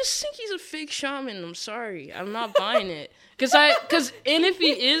 I just think he's a fake shaman. I'm sorry. I'm not buying it. And if he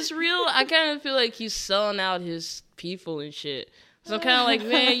is real, I kind of feel like he's selling out his people and shit. So I'm kind of like,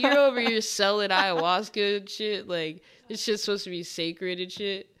 man, you're over here selling ayahuasca and shit. Like, this shit's supposed to be sacred and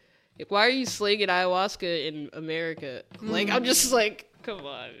shit. Like, why are you slinging ayahuasca in America? Like, I'm just like, come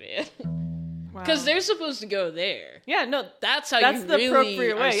on, man. Because they're supposed to go there. Yeah, no, that's the really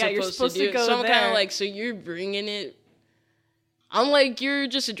appropriate way. Yeah, you're supposed to go there. So I'm there. kind of like, so you're bringing it. I'm like, you're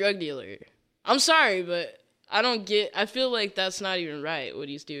just a drug dealer. I'm sorry, but I feel like that's not even right, what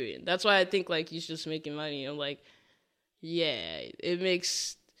he's doing. That's why I think, like, he's just making money. I'm like, yeah, it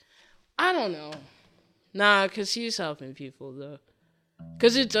makes, I don't know. Nah, because he's helping people, though.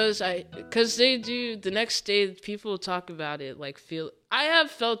 Because they do, the next day, people talk about it, like, I have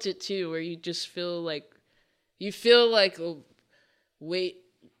felt it, too, where you just feel like, the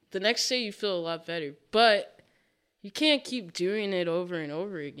next day you feel a lot better. But you can't keep doing it over and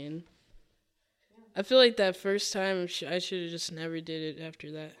over again. I feel like that first time, I should have just never did it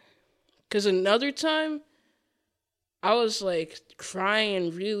after that. Because another time, I was, like,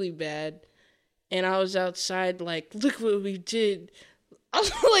 crying really bad. And I was outside, like, look what we did. I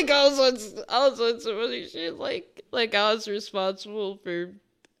was on some other shit. Like I was responsible for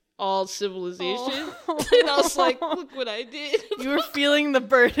all civilization. Oh. And I was like, look what I did. You were feeling the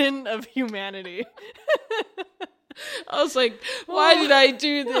burden of humanity. I was like, why did I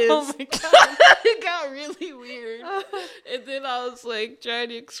do this? Oh my God. It got really weird. And then I was like trying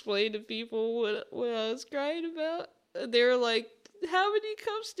to explain to people what I was crying about. And they were like, how many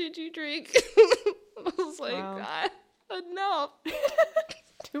cups did you drink? I was like, Wow. enough.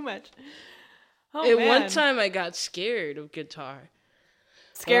 Too much. Oh, And man. one time I got scared of guitar.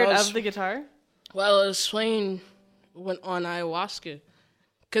 Scared I was- of the guitar? While I was playing on ayahuasca.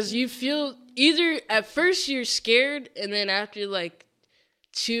 Because you feel either at first you're scared, and then after like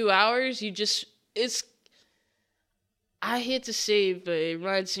 2 hours, I hate to say it, but it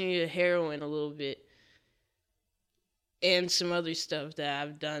reminds me of heroin a little bit. And some other stuff that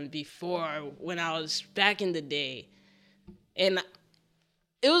I've done before when I was back in the day. And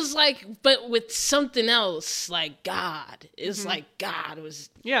it was like, but with something else, like God. It's like God was,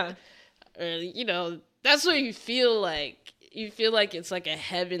 Yeah. that's what you feel like. You feel like it's like a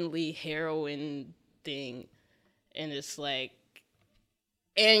heavenly heroin thing. And it's like,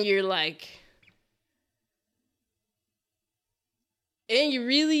 and you're like, and you're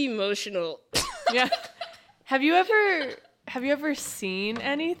really emotional. Yeah. Have you ever seen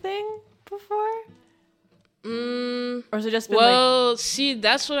anything before? Or has it just been Well, see,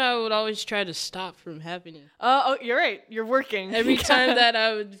 that's what I would always try to stop from happening. oh, you're right. You're working. Every time that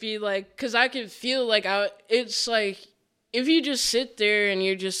I would be like, because I could feel like it's like, if you just sit there and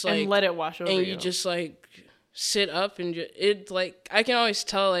you're just like, and let it wash over and you. you just like sit up and it like, I can always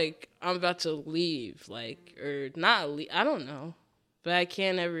tell like I'm about to leave, like, or not leave, I don't know. But I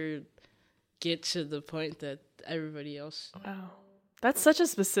can't ever get to the point that everybody else. Wow. That's such a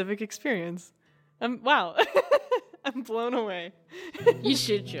specific experience. Wow. I'm blown away. You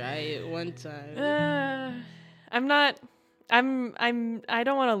should try it one time. I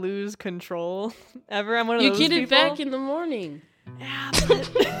don't want to lose control ever. I'm one of You those get people. it back in the morning. Yeah,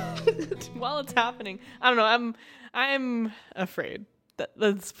 but while it's happening, I don't know. I'm afraid.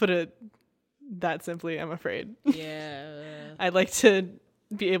 Let's put it that simply. I'm afraid. Yeah. I'd like to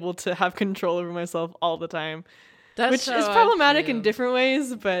be able to have control over myself all the time, That's which is how I problematic in feel. different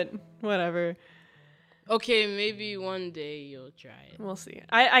ways, but whatever. Okay, maybe one day you'll try it. We'll see.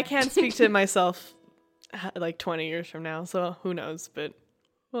 I can't speak to myself like 20 years from now, so who knows, but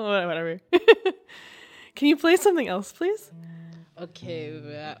well, whatever. Can you play something else, please?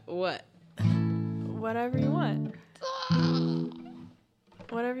 Okay, what? Whatever you want.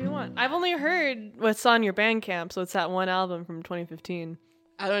 Whatever you want. I've only heard what's on your Bandcamp, so it's that one album from 2015.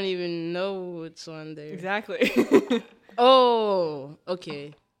 I don't even know what's on there. Exactly. Oh,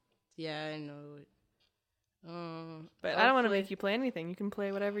 okay. Yeah, I know it. But I don't want to make you play anything. You can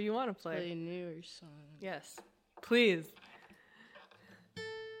play whatever you want to play. play a newer song. Yes. Please.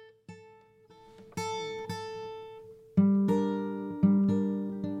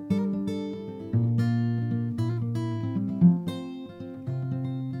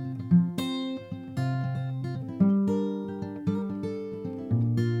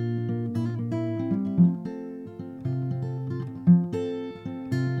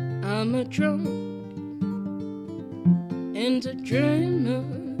 I'm a drunk and a dreamer.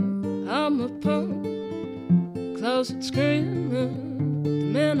 I'm a punk, closet screamer. The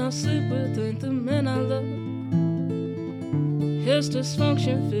man I sleep with ain't the man I love. His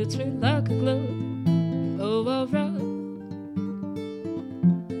dysfunction fits me like a glove. Oh, alright,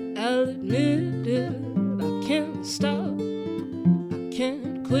 I'll admit it. I can't stop, I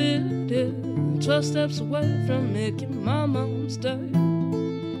can't quit it. 12 steps away from making my mom's day.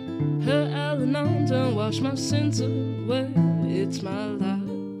 Her Al-Anon don't wash my sins away. It's my life,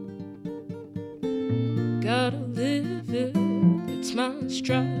 gotta live it. It's my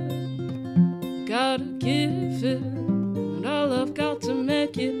stride, gotta give it all I've got to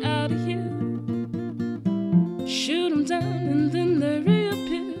make it out of here. Shoot 'em down and then they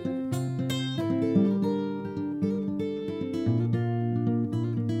reappear.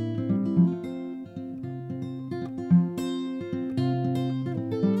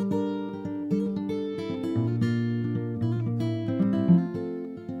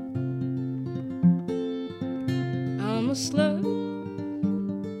 I'm a slut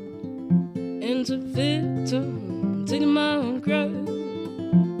and a victim, digging my own grave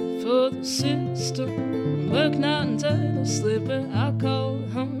for the system. Work night and day to sleep where I call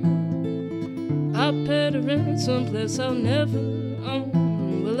home. I paid her in someplace I'll never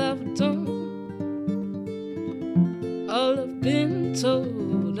own. Well, I've done all I've been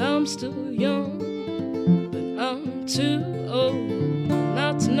told. I'm still young, but I'm too old.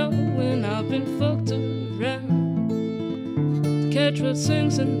 bird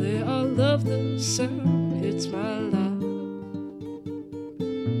sings and they all love the sound. It's my life.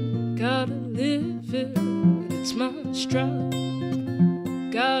 Gotta live it. It's my strive.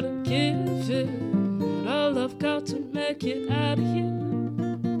 Gotta give it all I've got to make it out of here.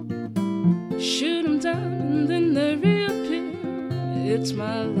 Shoot 'em down and then they reappear. It's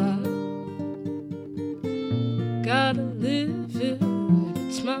my life. Gotta live it.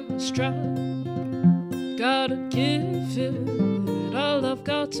 It's my strive. Gotta give it all I've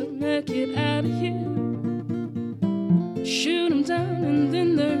got to make it out of here. Shoot 'em down and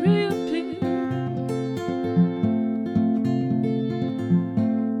then they reappear.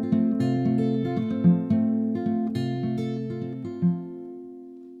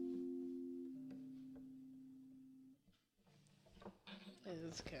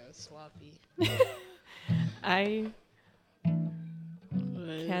 It's kind of sloppy. I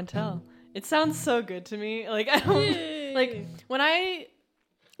can't tell. It sounds so good to me. Like, I don't like when I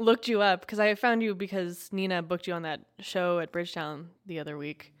looked you up, because I found you because Nina booked you on that show at Bridgetown the other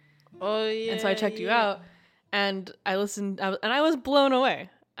week. Oh yeah. And so I checked you out, and I listened, and I was blown away.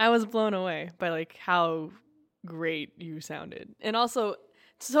 I was blown away by like how great you sounded, and also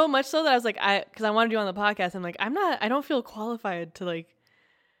so much so that I was like, because I wanted you on the podcast. I'm like, I don't feel qualified to like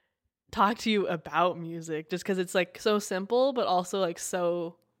talk to you about music, just because it's like so simple, but also like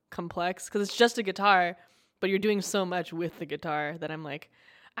so complex, because it's just a guitar, but you're doing so much with the guitar that I'm like,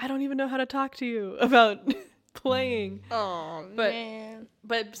 I don't even know how to talk to you about playing. Oh man.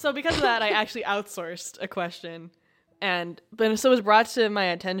 But so because of that, I actually outsourced a question, but so it was brought to my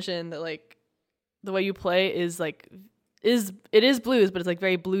attention that like the way you play is blues, but it's like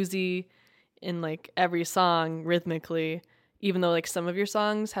very bluesy in like every song rhythmically, even though like some of your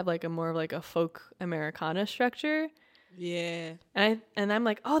songs have like a more of like a folk Americana structure. Yeah. And I'm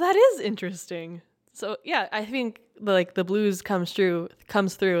like, oh, that is interesting. So yeah, I think the blues comes through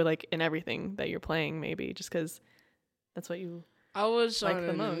like in everything that you're playing, maybe just because that's what you. I was like on the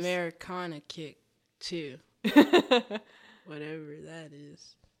an most. Americana kick too, whatever that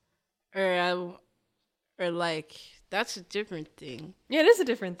is, or like that's a different thing. Yeah, it is a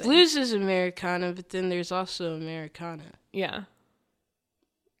different thing. Blues is Americana, but then there's also Americana. Yeah.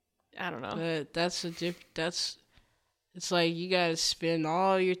 I don't know. But that's it's like you gotta spend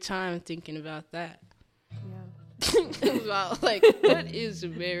all your time thinking about that. Yeah. About like what is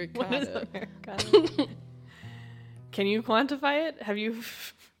Americana? What is Americana? Can you quantify it? Have you?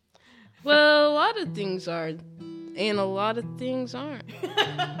 Well, a lot of things are, and a lot of things aren't.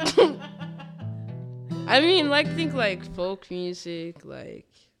 I mean, like think like folk music, like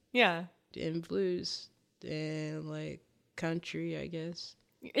Yeah. and blues, and like country, I guess.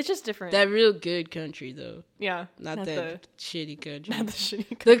 It's just different. That real good country though, yeah. not that shitty country. Not the shitty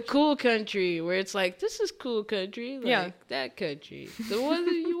The country. cool country where it's like this is cool country, like Yeah. that country, the one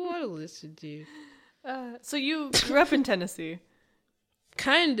that you want to listen to. So you grew up in Tennessee.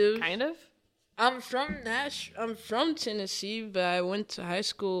 Kind of. Kind of? I'm from Tennessee, but I went to high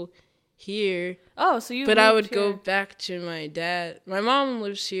school here. Oh, so you But I would moved go here. back to my dad. My mom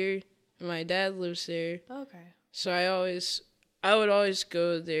lives here, and my dad lives there. Okay. So I would always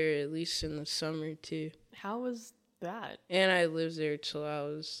go there at least in the summer too. How was that? And I lived there till I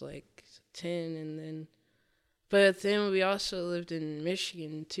was like 10, but then we also lived in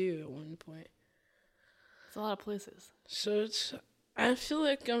Michigan too at one point. It's a lot of places. So I feel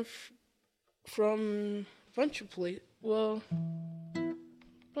like I'm from a bunch of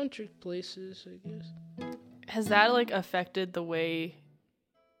places, I guess. Has that like affected the way,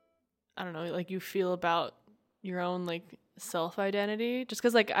 I don't know, like you feel about your own like self-identity? Just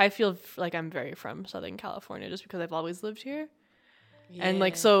because like I feel like I'm very from Southern California just because I've always lived here. Yeah. And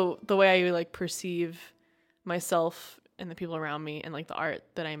like so the way I like perceive myself and the people around me and like the art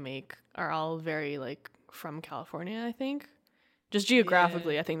that I make are all very like from California, I think. Just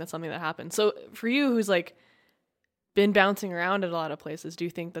geographically, I think that's something that happens. So for you who's like been bouncing around at a lot of places, do you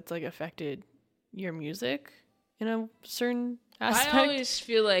think that's like affected your music in a certain aspect? I always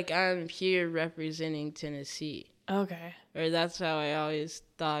feel like I'm here representing Tennessee. Okay. Or that's how I always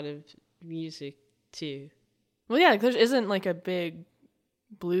thought of music too. Well, yeah, there isn't like a big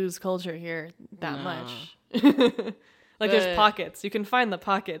blues culture here that No. much. Like there's But- pockets. You can find the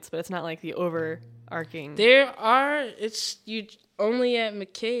pockets, but it's not like the overarching. There are, it's you only at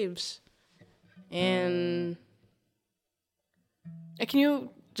McCabe's. And Can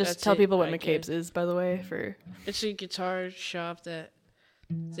you just That's tell it, people what I McCabe's guess. is, by the way, for it's a guitar shop that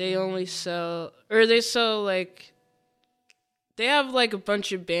they only sell, or they sell like, they have like a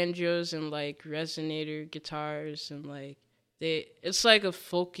bunch of banjos and like resonator guitars and like it's like a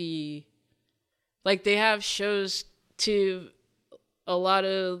folky, like they have shows to a lot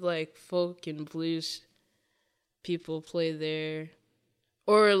of like folk and blues people play there,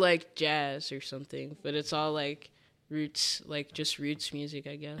 or like jazz or something, but it's all like roots, like just roots music,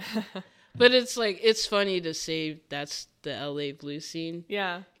 I guess. But it's like, it's funny to say that's the LA blues scene.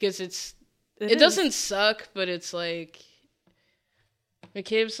 Yeah. Because it doesn't suck, but it's like,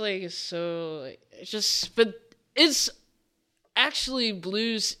 McCabe's like is so like, it's just, but it's actually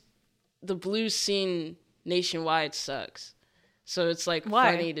blues, the blues scene nationwide sucks. So it's like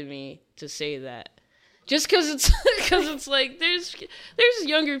funny to me to say that. Just because it's like there's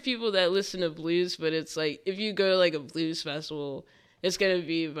younger people that listen to blues, but it's like if you go to like a blues festival, it's gonna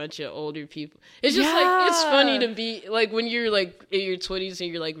be a bunch of older people. It's just like, it's funny to be like, when you're like in your 20s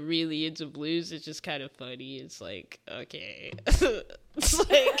and you're like really into blues, it's just kind of funny. It's like, okay,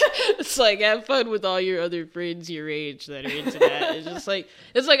 it's like have fun with all your other friends your age that are into that.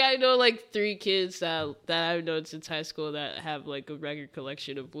 It's like I know like 3 kids that I've known since high school that have like a record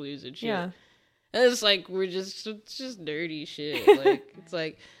collection of blues and shit. Yeah. And it's like, it's just nerdy shit. Like, it's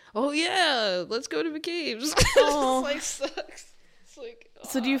like, oh yeah, let's go to McCabe's. Oh. It's like, sucks. It's like,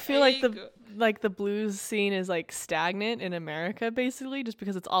 So do you feel like the blues scene is like stagnant in America, basically, just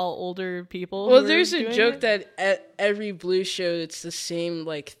because it's all older people? Well, there's a joke that at every blues show, it's the same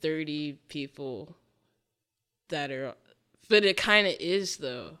like 30 people that are, but it kind of is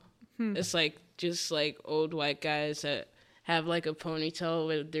though. It's like just like old white guys that have like a ponytail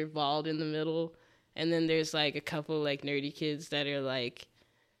with they're bald in the middle. And then there's like a couple like nerdy kids that are like,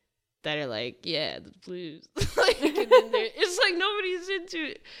 yeah, the blues. Like, and then it's like nobody's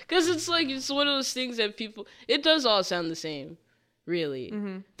into it, because it's like, it's one of those things that people, it does all sound the same, really.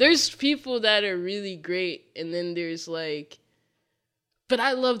 Mm-hmm. There's people that are really great, and then there's like, but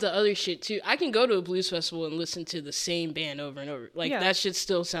I love the other shit too. I can go to a blues festival and listen to the same band over and over. Like, that shit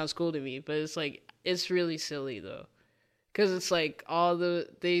still sounds cool to me, but it's like, it's really silly though. Because it's like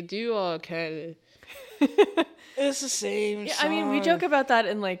they do all kind of, it's the same song. I mean, we joke about that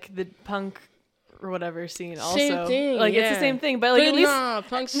in like the punk or whatever scene also. Same thing, like, it's the same thing, but like, at least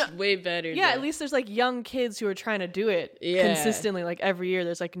punk's way better. Yeah, though. at least there's like young kids who are trying to do it consistently. Like every year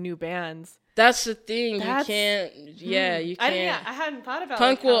there's like new bands. That's the thing. You can't. Yeah, you can't. I hadn't thought about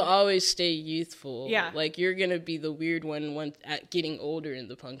punk will always stay youthful. Yeah, like you're gonna be the weird one at getting older in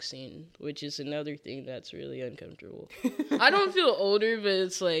the punk scene, which is another thing that's really uncomfortable. I don't feel older, but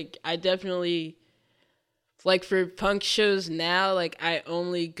it's like I definitely, like, for punk shows now, like I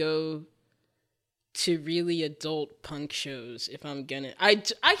only go to really adult punk shows if I'm gonna. I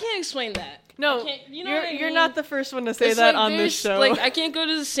can't explain that. No, you're not the first one to say it's that like, on this show. Like, I can't go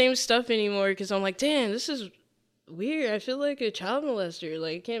to the same stuff anymore because I'm like, damn, this is weird. I feel like a child molester.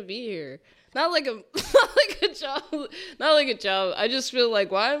 Like, I can't be here. Not like a child. I just feel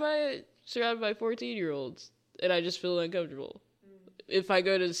like, why am I surrounded by 14-year-olds? And I just feel uncomfortable. If I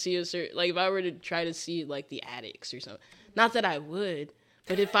go to see a certain, like, if I were to try to see like the Addicts or something. Not that I would,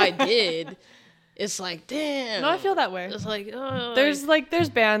 but if I did. It's like, damn. No, I feel that way. It's like, oh. There's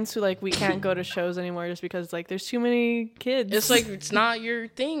bands who like we can't go to shows anymore just because like there's too many kids. It's like it's not your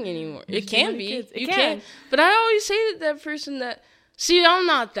thing anymore. It can be. Kids. You can. But I always say to that person that, see, I'm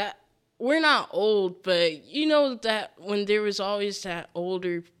not that. We're not old, but you know that when there was always that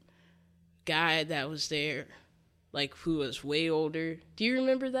older guy that was there, like who was way older. Do you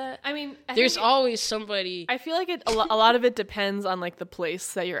remember that? I mean, there's always somebody. I feel like a lot of it depends on like the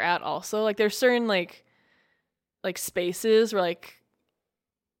place that you're at. Also, like there's certain like spaces where like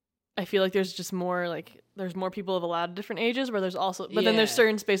I feel like there's just more like there's more people of a lot of different ages. Where there's also, but then there's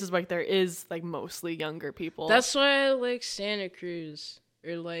certain spaces where like, there is like mostly younger people. That's why I like Santa Cruz,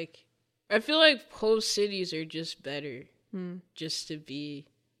 or like I feel like whole cities are just better, just to be.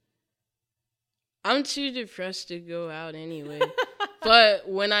 I'm too depressed to go out anyway. But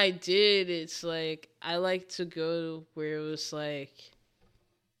when I did, it's like, I like to go where it was like,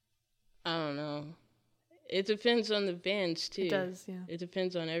 I don't know. It depends on the bands, too. It does, yeah. It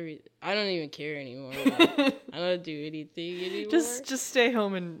depends on I don't even care anymore. Like, I don't do anything anymore. Just stay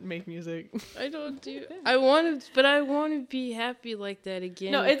home and make music. I don't do... I want to be happy like that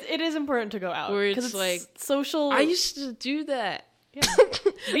again. No, it is important to go out. Where it's like... social... I used to do that. Yeah.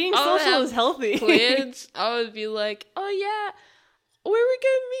 Being social is healthy. Plans, I would be like, oh yeah, where we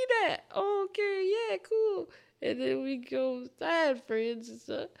gonna meet at? Oh, okay, yeah, cool. And then we go, I had friends and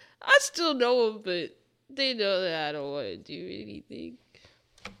stuff. I still know them, but they know that I don't want to do anything.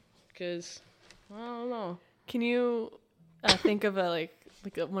 Because, I don't know. Can you think of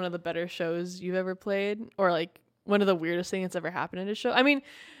one of the better shows you've ever played? Or like one of the weirdest things that's ever happened at a show? I mean,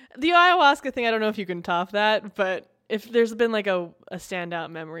 the ayahuasca thing, I don't know if you can top that, but if there's been like a standout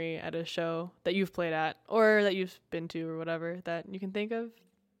memory at a show that you've played at or that you've been to or whatever that you can think of,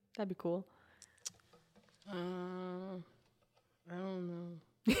 that'd be cool. I don't know.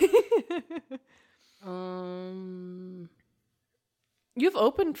 You've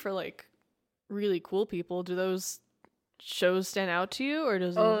opened for like really cool people. Do those shows stand out to you, or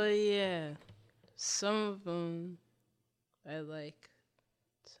does? Oh yeah, some of them I like.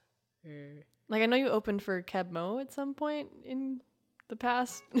 Like I know you opened for Keb Mo at some point in the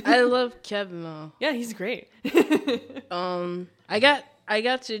past. I love Keb Mo. Yeah, he's great. I got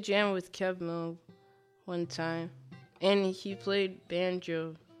to jam with Keb Mo one time, and he played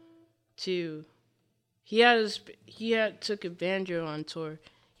banjo too. He took a banjo on tour.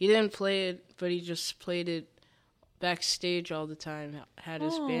 He didn't play it, but he just played it backstage all the time. Had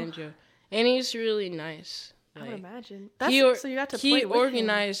his banjo, and he's really nice. I would imagine. So you got to play he with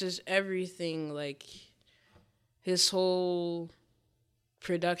organizes everything. Like his whole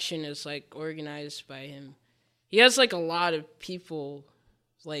production is like organized by him. He has like a lot of people,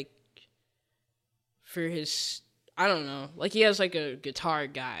 like for his, I don't know, like he has like a guitar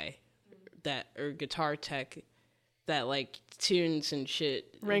guy or guitar tech that like tunes and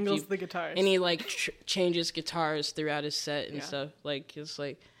shit, wrangles the guitars, and he like changes guitars throughout his set and stuff. Like it's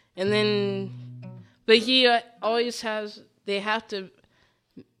like, and then, but he always has. They have to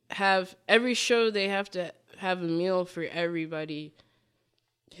have every show. They have to have a meal for everybody.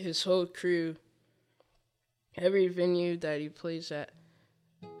 His whole crew. Every venue that he plays at,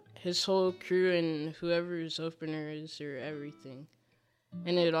 his whole crew and whoever his opener is or everything.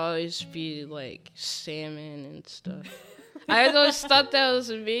 And it'd always be like salmon and stuff. I always thought that was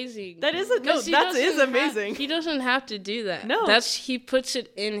amazing. That is amazing. He doesn't have to do that. No. He puts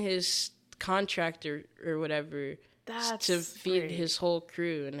it in his contract or whatever to feed his whole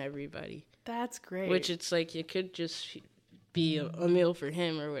crew and everybody. That's great. Which it's like it could just be a meal for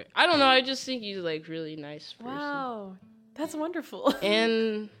him or what. I don't know. I just think he's like really nice person. Wow. That's wonderful.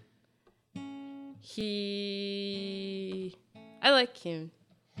 And I like him.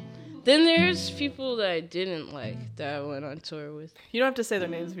 Then there's people that I didn't like that I went on tour with. You don't have to say their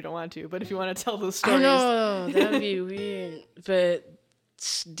names if you don't want to, but if you want to tell those I stories. know, that'd be weird. But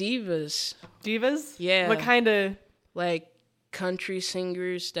it's divas. Divas? Yeah. What kind of? Like country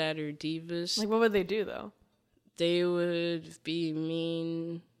singers that are divas. Like what would they do though? They would be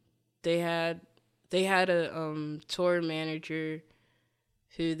mean. They had a tour manager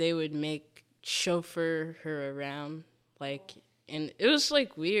who they would make chauffeur her around, like, and it was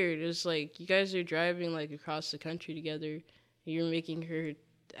like weird. It was like you guys are driving like across the country together. And you're making her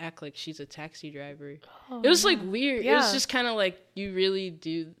act like she's a taxi driver. It was like weird. Yeah. It was just kind of like you're really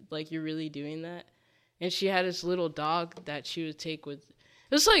doing that. And she had this little dog that she would take with.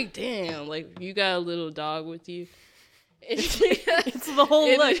 It was like, damn, like you got a little dog with you. It's the whole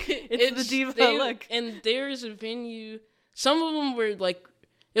look. It's the diva look. And there's a venue. Some of them were like,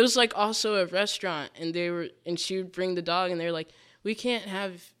 it was like also a restaurant, and she would bring the dog, and they're like, we can't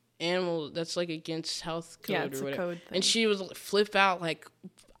have animals. That's like against health code or whatever. Code thing. And she would flip out like,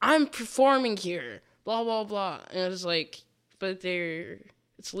 I'm performing here, blah blah blah. And it was like, but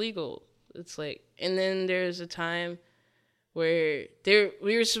it's legal. It's like, and then there's a time where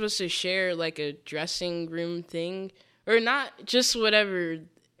we were supposed to share like a dressing room thing, or not, just whatever.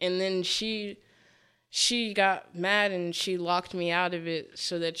 And then she got mad and she locked me out of it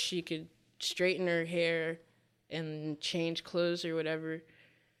so that she could straighten her hair and change clothes or whatever.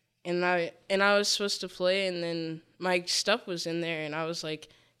 And I was supposed to play, and then my stuff was in there, and I was like,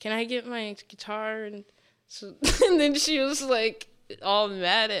 can I get my guitar? And so, and then she was like all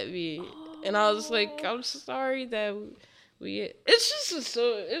mad at me. And I was like, I'm sorry that it's just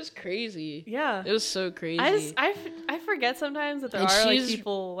it was crazy. Yeah. It was so crazy. I forget sometimes that there are like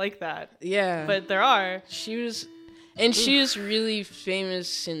people like that. Yeah. But there are. She was really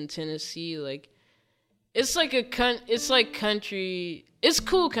famous in Tennessee. Like, it's like country. It's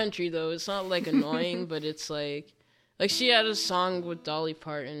cool country though. It's not like annoying, but it's like she had a song with Dolly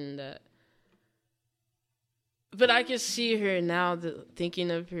Parton that. But I can see her now,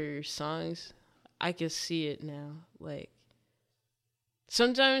 thinking of her songs. I can see it now. Like,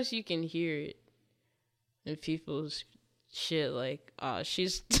 sometimes you can hear it in people's shit. Like,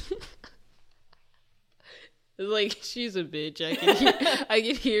 she's like, she's a bitch. I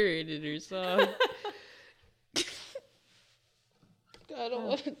can hear it in her song. I don't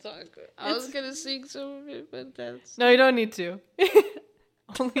want to talk. I was gonna sing some of it, but that's no, you don't need to.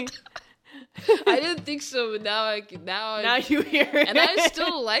 Only. I didn't think so, but now you hear it, and I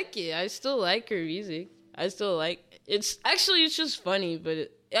still like it. I still like her music. I still like it's just funny.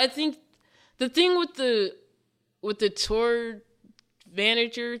 But I think the thing with with the tour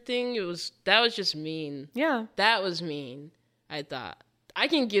manager thing, that was just mean. Yeah. That was mean. I thought I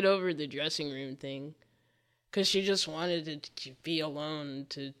can get over the dressing room thing, because she just wanted to be alone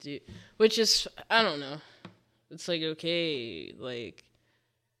to do, which is, I don't know. It's like, okay, like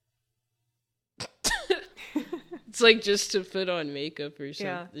it's like just to put on makeup or something.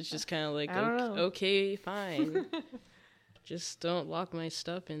 Yeah. It's just kind of like, I don't know. okay, fine. Just don't lock my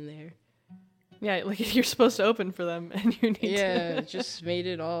stuff in there. Yeah, like you're supposed to open for them, and you need to. Yeah, just made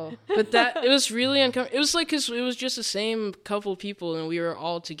it all. But it was really uncomfortable. It was like, because it was just the same couple people, and we were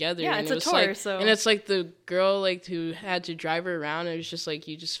all together. Yeah, and it's it a was tour, like, so. And it's like the girl like who had to drive her around. It was just like,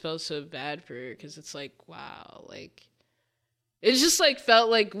 you just felt so bad for her, because it's like, wow, like it just like felt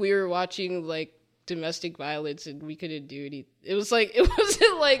like we were watching like domestic violence, and we couldn't do anything. It was like, it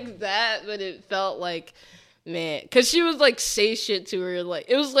wasn't like that, but it felt like, man, because she would like say shit to her, like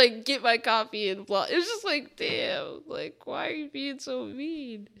it was like, get my coffee and blah. It was just like, damn, like why are you being so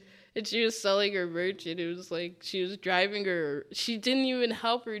mean? And she was selling her merch, and it was like she was driving her. She didn't even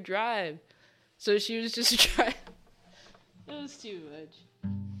help her drive, so she was just driving. It was too much.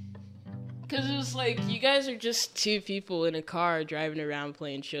 Because it was like, you guys are just two people in a car driving around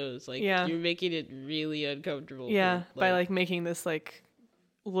playing shows. Like, Yeah. You're making it really uncomfortable. Yeah, for, by like making this like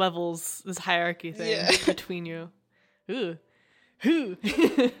levels, this hierarchy thing Yeah. between you. Ooh. Ooh.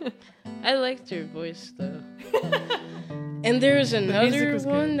 I liked her voice, though. And there was music another was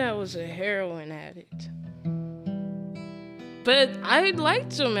one good. that was a heroin addict. But I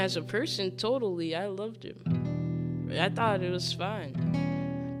liked him as a person, totally. I loved him. I thought it was fine.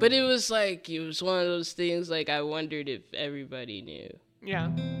 But it was like, it was one of those things, like, I wondered if everybody knew.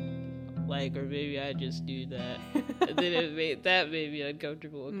 Yeah. Like, or maybe I just do that. And then that made me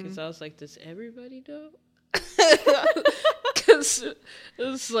uncomfortable, because I was like, does everybody know? Because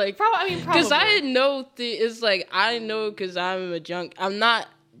it's like, Probably. because I know it's like, I know, because I'm a junk. I'm not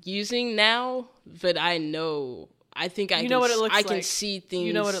using now, but I know. I think I know what it looks I can like. see things.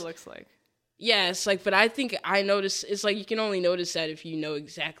 You know what it looks like. Yeah, it's like, but I think I notice, it's like, you can only notice that if you know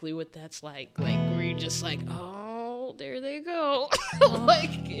exactly what that's like where you're just like, oh, there they go.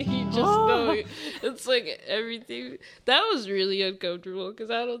 Like, you just know. It's like everything. That was really uncomfortable, because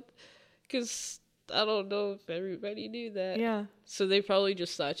I don't know if everybody knew that. Yeah. So they probably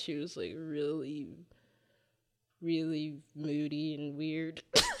just thought she was like really, really moody and weird.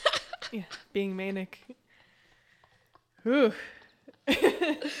 Yeah. Being manic. Ooh.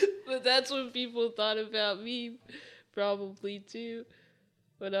 But that's what people thought about me, probably too,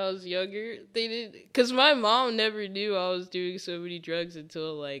 when I was younger. They didn't, because my mom never knew I was doing so many drugs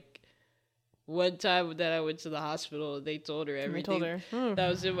until like one time that I went to the hospital, and they told her everything that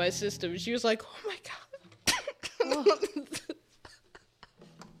was in my system. She was like, "Oh my god."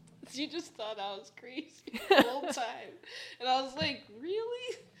 She just thought I was crazy the whole time, and I was like,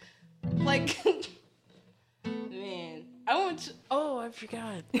 "Really?" Like. Man, I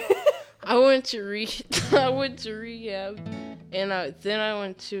forgot. I went to rehab, and then I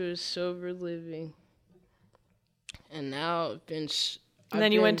went to a sober living, and now And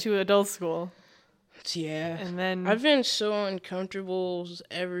then you went to adult school. Yeah. And then I've been so uncomfortable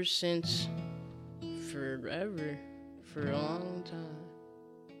ever since, forever, for a long time.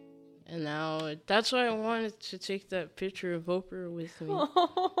 And now, that's why I wanted to take that picture of Oprah with me.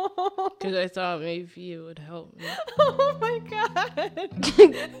 Because I thought maybe it would help me. Oh my god.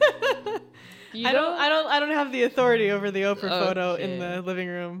 I don't have the authority over the Oprah photo in the living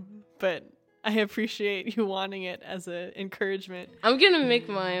room, but I appreciate you wanting it as an encouragement. I'm gonna make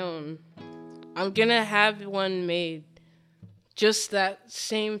my own. I'm gonna have one made. Just that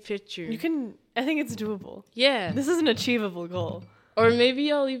same picture. I think it's doable. Yeah. This is an achievable goal. Or maybe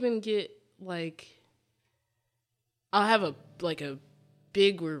I'll even get, like, I'll have a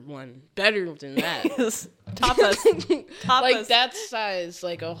bigger one. Better than that. Top us. Like, that size,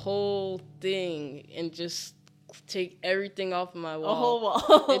 like a whole thing, and just take everything off of my wall. A whole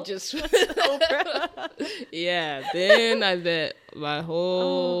wall. And just... Yeah, then I bet my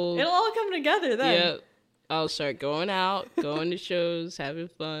whole... It'll all come together then. Yep. I'll start going out, going to shows, having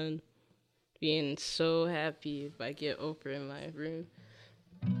fun. Being so happy if I get Oprah in my room.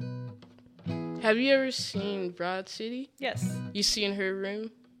 Have you ever seen Broad City? Yes. You seen her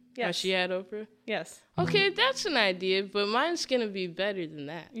room? Yes. How she had Oprah? Yes. Okay, that's an idea, but mine's gonna be better than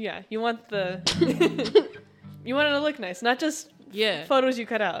that. Yeah, you want you want it to look nice, not just photos you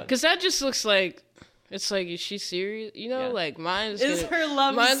cut out. Because that just looks like, it's like, is she serious? You know, like mine's Is her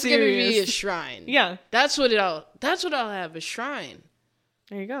love mine's serious? gonna be a shrine. Yeah. That's what I'll have, a shrine.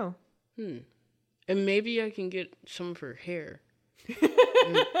 There you go. And maybe I can get some of her hair.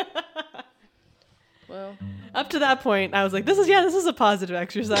 Well, Up to that point, I was like, this is a positive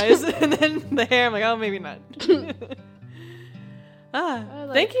exercise. And then the hair, I'm like, oh, maybe not.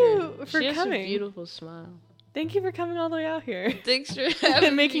 Thank you for she has coming. A beautiful smile. Thank you for coming all the way out here. Thanks for having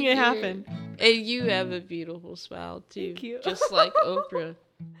and making it happen. And you have a beautiful smile too. Thank you. Just like Oprah.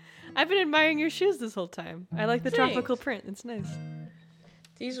 I've been admiring your shoes this whole time. I like the tropical print. It's nice.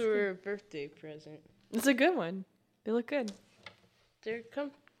 These were a birthday present. It's a good one. They look good.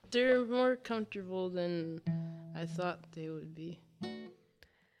 They're more comfortable than I thought they would be.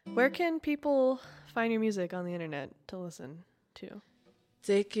 Where can people find your music on the internet to listen to?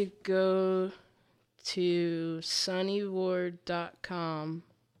 They could go to sunnyward.com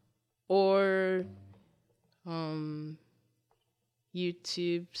or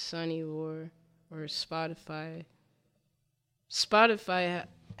YouTube Sunny War or Spotify. Spotify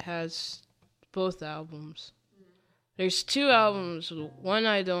has both albums. There's 2 albums. One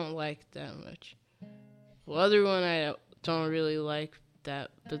I don't like that much. The other one I don't really like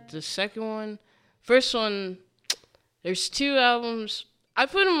that. But the first one, there's 2 albums. I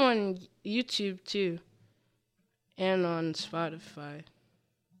put them on YouTube too. And on Spotify.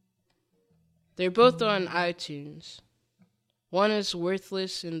 They're both on iTunes. One is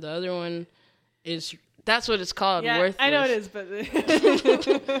Worthless and the other one is... That's what it's called, Worthless. I know it is, but...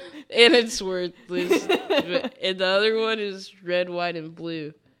 and it's Worthless. And the other one is Red, White, and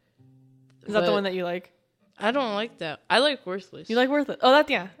Blue. Is that the one that you like? I don't like that. I like Worthless. You like Worthless? Oh,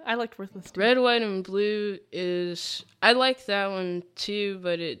 I liked Worthless too. Red, White, and Blue is... I like that one too,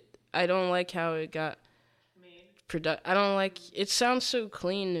 but I don't like how it got... I don't like... It sounds so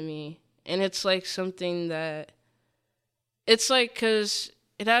clean to me. And it's like something that... It's like, because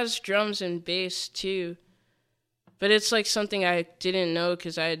it has drums and bass too. But it's like something I didn't know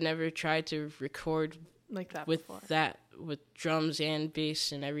because I had never tried to record like that with before. With drums and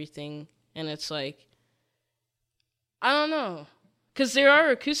bass and everything. And it's like... I don't know. Because there are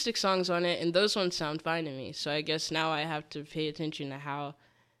acoustic songs on it, and those ones sound fine to me. So I guess now I have to pay attention to how,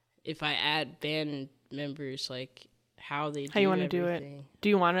 if I add band members, like, how they do how you want to everything. do it. Do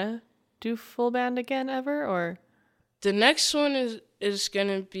you want to do full band again ever, or? The next one is going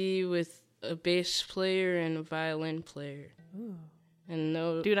to be with a bass player and a violin player. Ooh.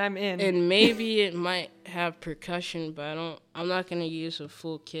 And Dude, I'm in. And maybe it might have percussion, but I'm not going to use a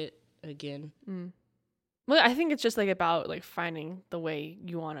full kit again. Mm. Well, I think it's just like about like finding the way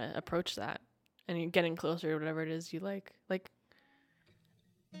you want to approach that, and you're getting closer to whatever it is you like. Like,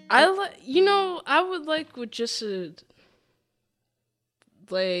 I would like with just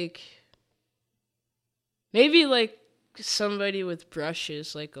maybe like somebody with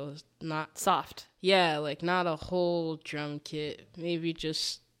brushes, like not soft. Yeah, like not a whole drum kit. Maybe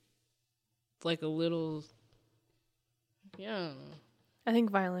just like a little. Yeah. I think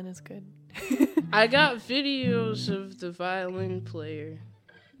violin is good. I got videos of the violin player.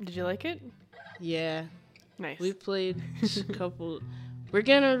 Did you like it? Yeah. Nice. We played a couple. We're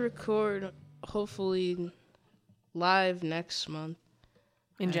gonna record, hopefully, live next month.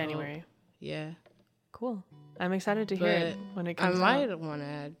 In January. Hope. Yeah. Cool. I'm excited to hear it when it comes out. I might want to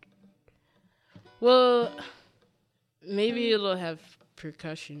add. Well, maybe it'll have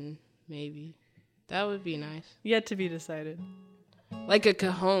percussion, maybe. That would be nice. Yet to be decided. Like a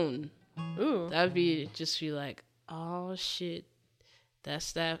cajon. Ooh. That'd be like, oh shit,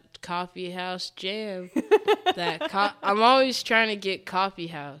 that's that coffee house jam. I'm always trying to get coffee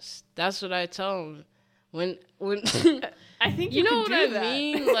house. That's what I tell them. When I think you know what I that.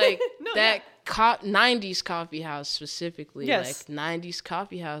 mean, like No, that 90s coffee house specifically. Yes. Like 90s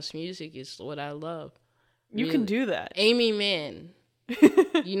coffee house music is what I love. You can do that. Amy Mann.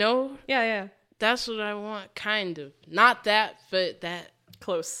 You know? Yeah. That's what I want, kind of. Not that, but that.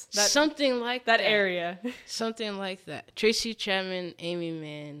 Close. Something like that. That area. Something like that. Tracy Chapman, Amy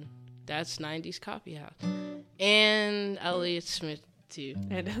Mann. That's 90s coffee house. And Elliott Smith, too.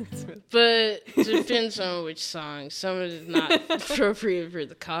 But it depends on which song. Some of it is not appropriate for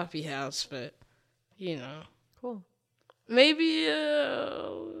the coffee house, but, you know. Cool. Maybe,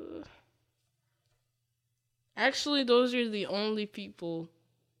 actually, those are the only people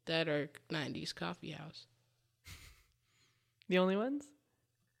that are 90s coffee house. The only ones?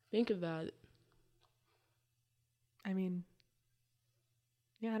 Think about it. I mean,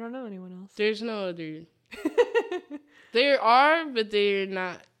 yeah, I don't know anyone else. There's no other. There are, but they're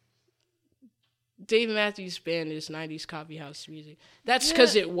not. Dave Matthews Band is 90s coffee house music. That's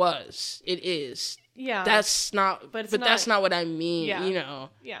because it was. It is. Yeah. That's not. But that's not what I mean. Yeah. You know.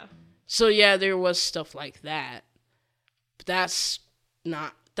 Yeah. So yeah, there was stuff like that. But that's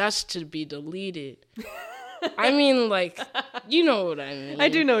not. That's to be deleted. I mean, like, you know what I mean. I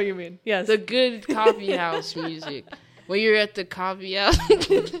do know what you mean. Yes. The good coffee house music. When you're at the coffee house.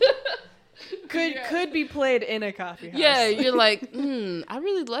 could be played in a coffee house. Yeah, you're like, I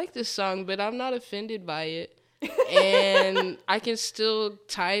really like this song, but I'm not offended by it. And I can still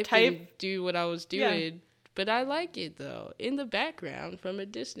type and do what I was doing. Yeah. But I like it, though, in the background from a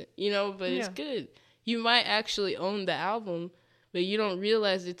distance. But it's good. You might actually own the album, but you don't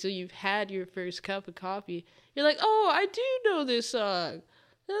realize it till you've had your first cup of coffee. You're like, oh, I do know this song.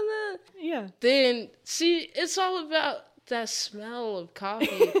 Yeah. Then, see, it's all about that smell of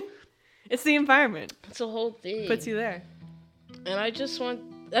coffee. It's the environment. It's a whole thing. Puts you there. And I just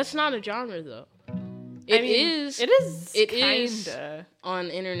want... That's not a genre, though. It is on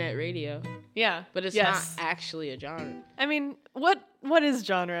internet radio. Yeah. But it's not actually a genre. I mean, what is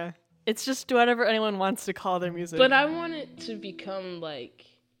genre? It's just whatever anyone wants to call their music. But I want it to become like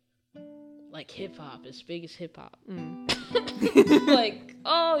hip hop, as big as hip hop. Like,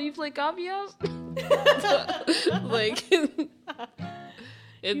 oh, you play Coffee House? Like,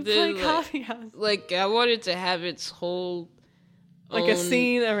 you play Coffee House. Like, I wanted to have its whole like a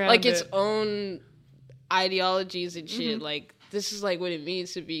scene around like its own ideologies and shit. Like, this is like what it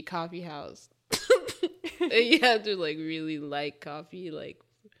means to be a coffee house. And you have to like really like coffee, like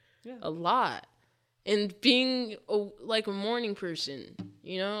a lot. And being like a morning person,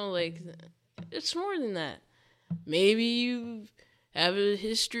 like it's more than that. Maybe you have a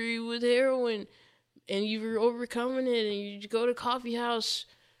history with heroin and you're overcoming it and you go to coffee house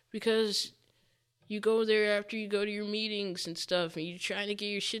because you go there after you go to your meetings and stuff and you're trying to get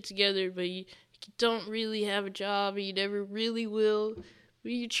your shit together, but you don't really have a job and you never really will.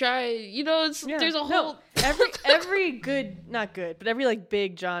 But you try, there's a whole... every good, not good, but every like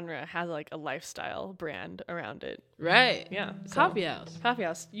big genre has like a lifestyle brand around it. Right. Yeah. Coffee house. Coffee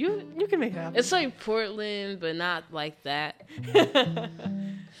house. You can make it happen. It's like Portland, but not like that.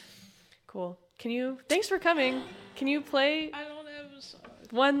 Cool. Thanks for coming. Can you play... I don't have a song.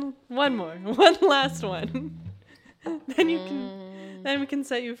 One more. One last one. Then we can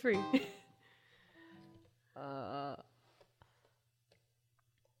set you free.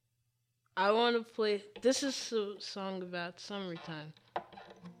 I want to play... This is a song about summertime.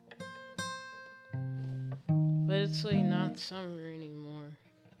 But it's like not summer anymore.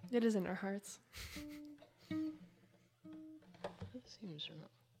 It is in our hearts. That seems wrong.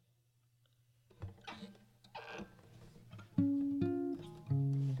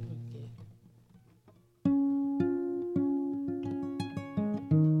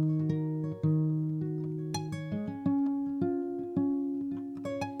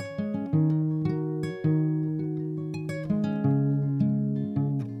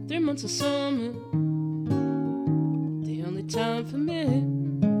 Months of summer, the only time for me.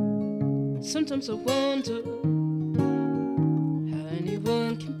 Sometimes I wonder how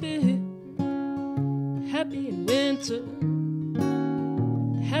anyone can be happy in winter,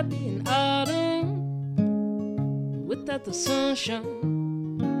 happy in autumn, without the sunshine.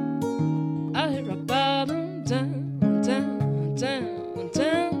 I hit rock bottom, down, down, down,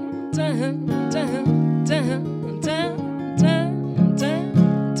 down, down, down, down, down.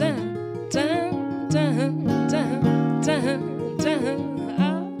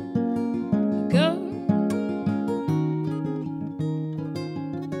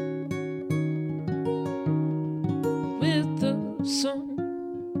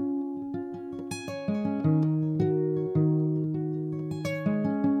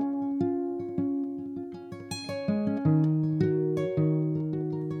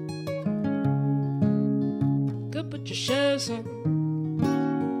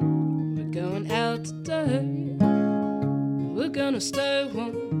 Stay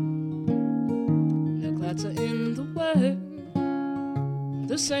warm. No clouds are in the way.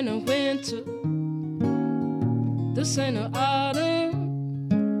 This ain't no winter. This ain't no autumn.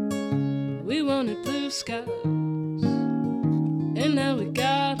 We wanted blue skies, and now we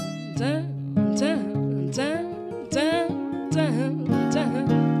got them down, down, down, down,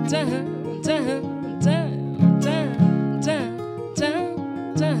 down, down, down, down, down, down, down, down,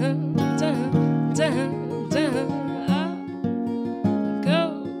 down, down, down.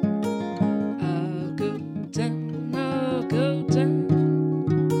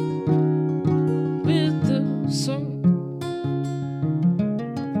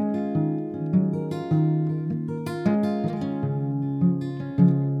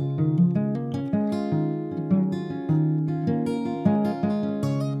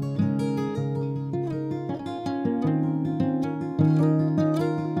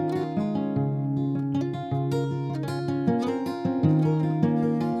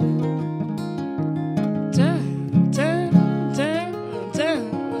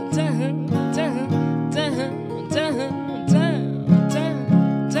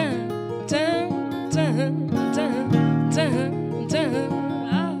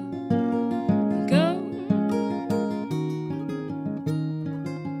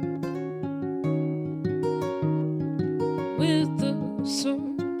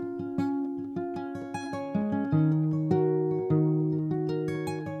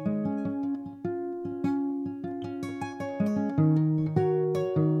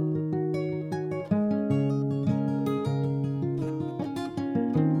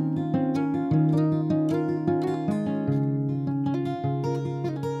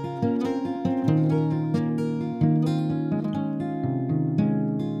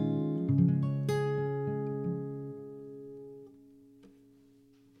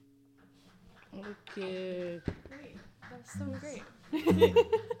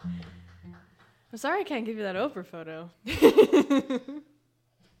 I'm sorry I can't give you that Oprah photo.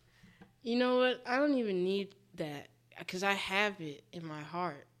 You know what? I don't even need that because I have it in my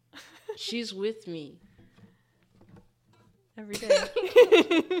heart. She's with me. Every day.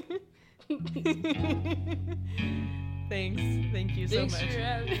 Thanks. Thank you so much. Thanks for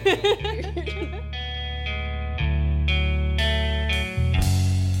having me.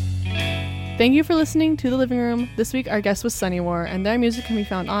 Thank you for listening to The Living Room. This week our guest was Sunnywar, and their music can be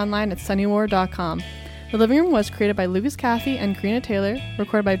found online at sunnywar.com. The Living Room was created by Lucas Cathy and Karina Taylor,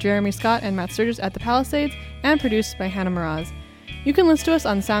 recorded by Jeremy Scott and Matt Sturgis at the Palisades, and produced by Hannah Miraz. You can listen to us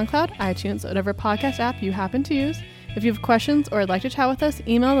on SoundCloud, iTunes, whatever podcast app you happen to use. If you have questions or would like to chat with us,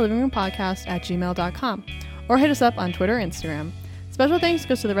 email thelivingroompodcast@gmail.com or hit us up on Twitter or Instagram. Special thanks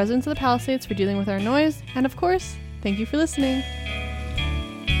goes to the residents of the Palisades for dealing with our noise, and of course, thank you for listening.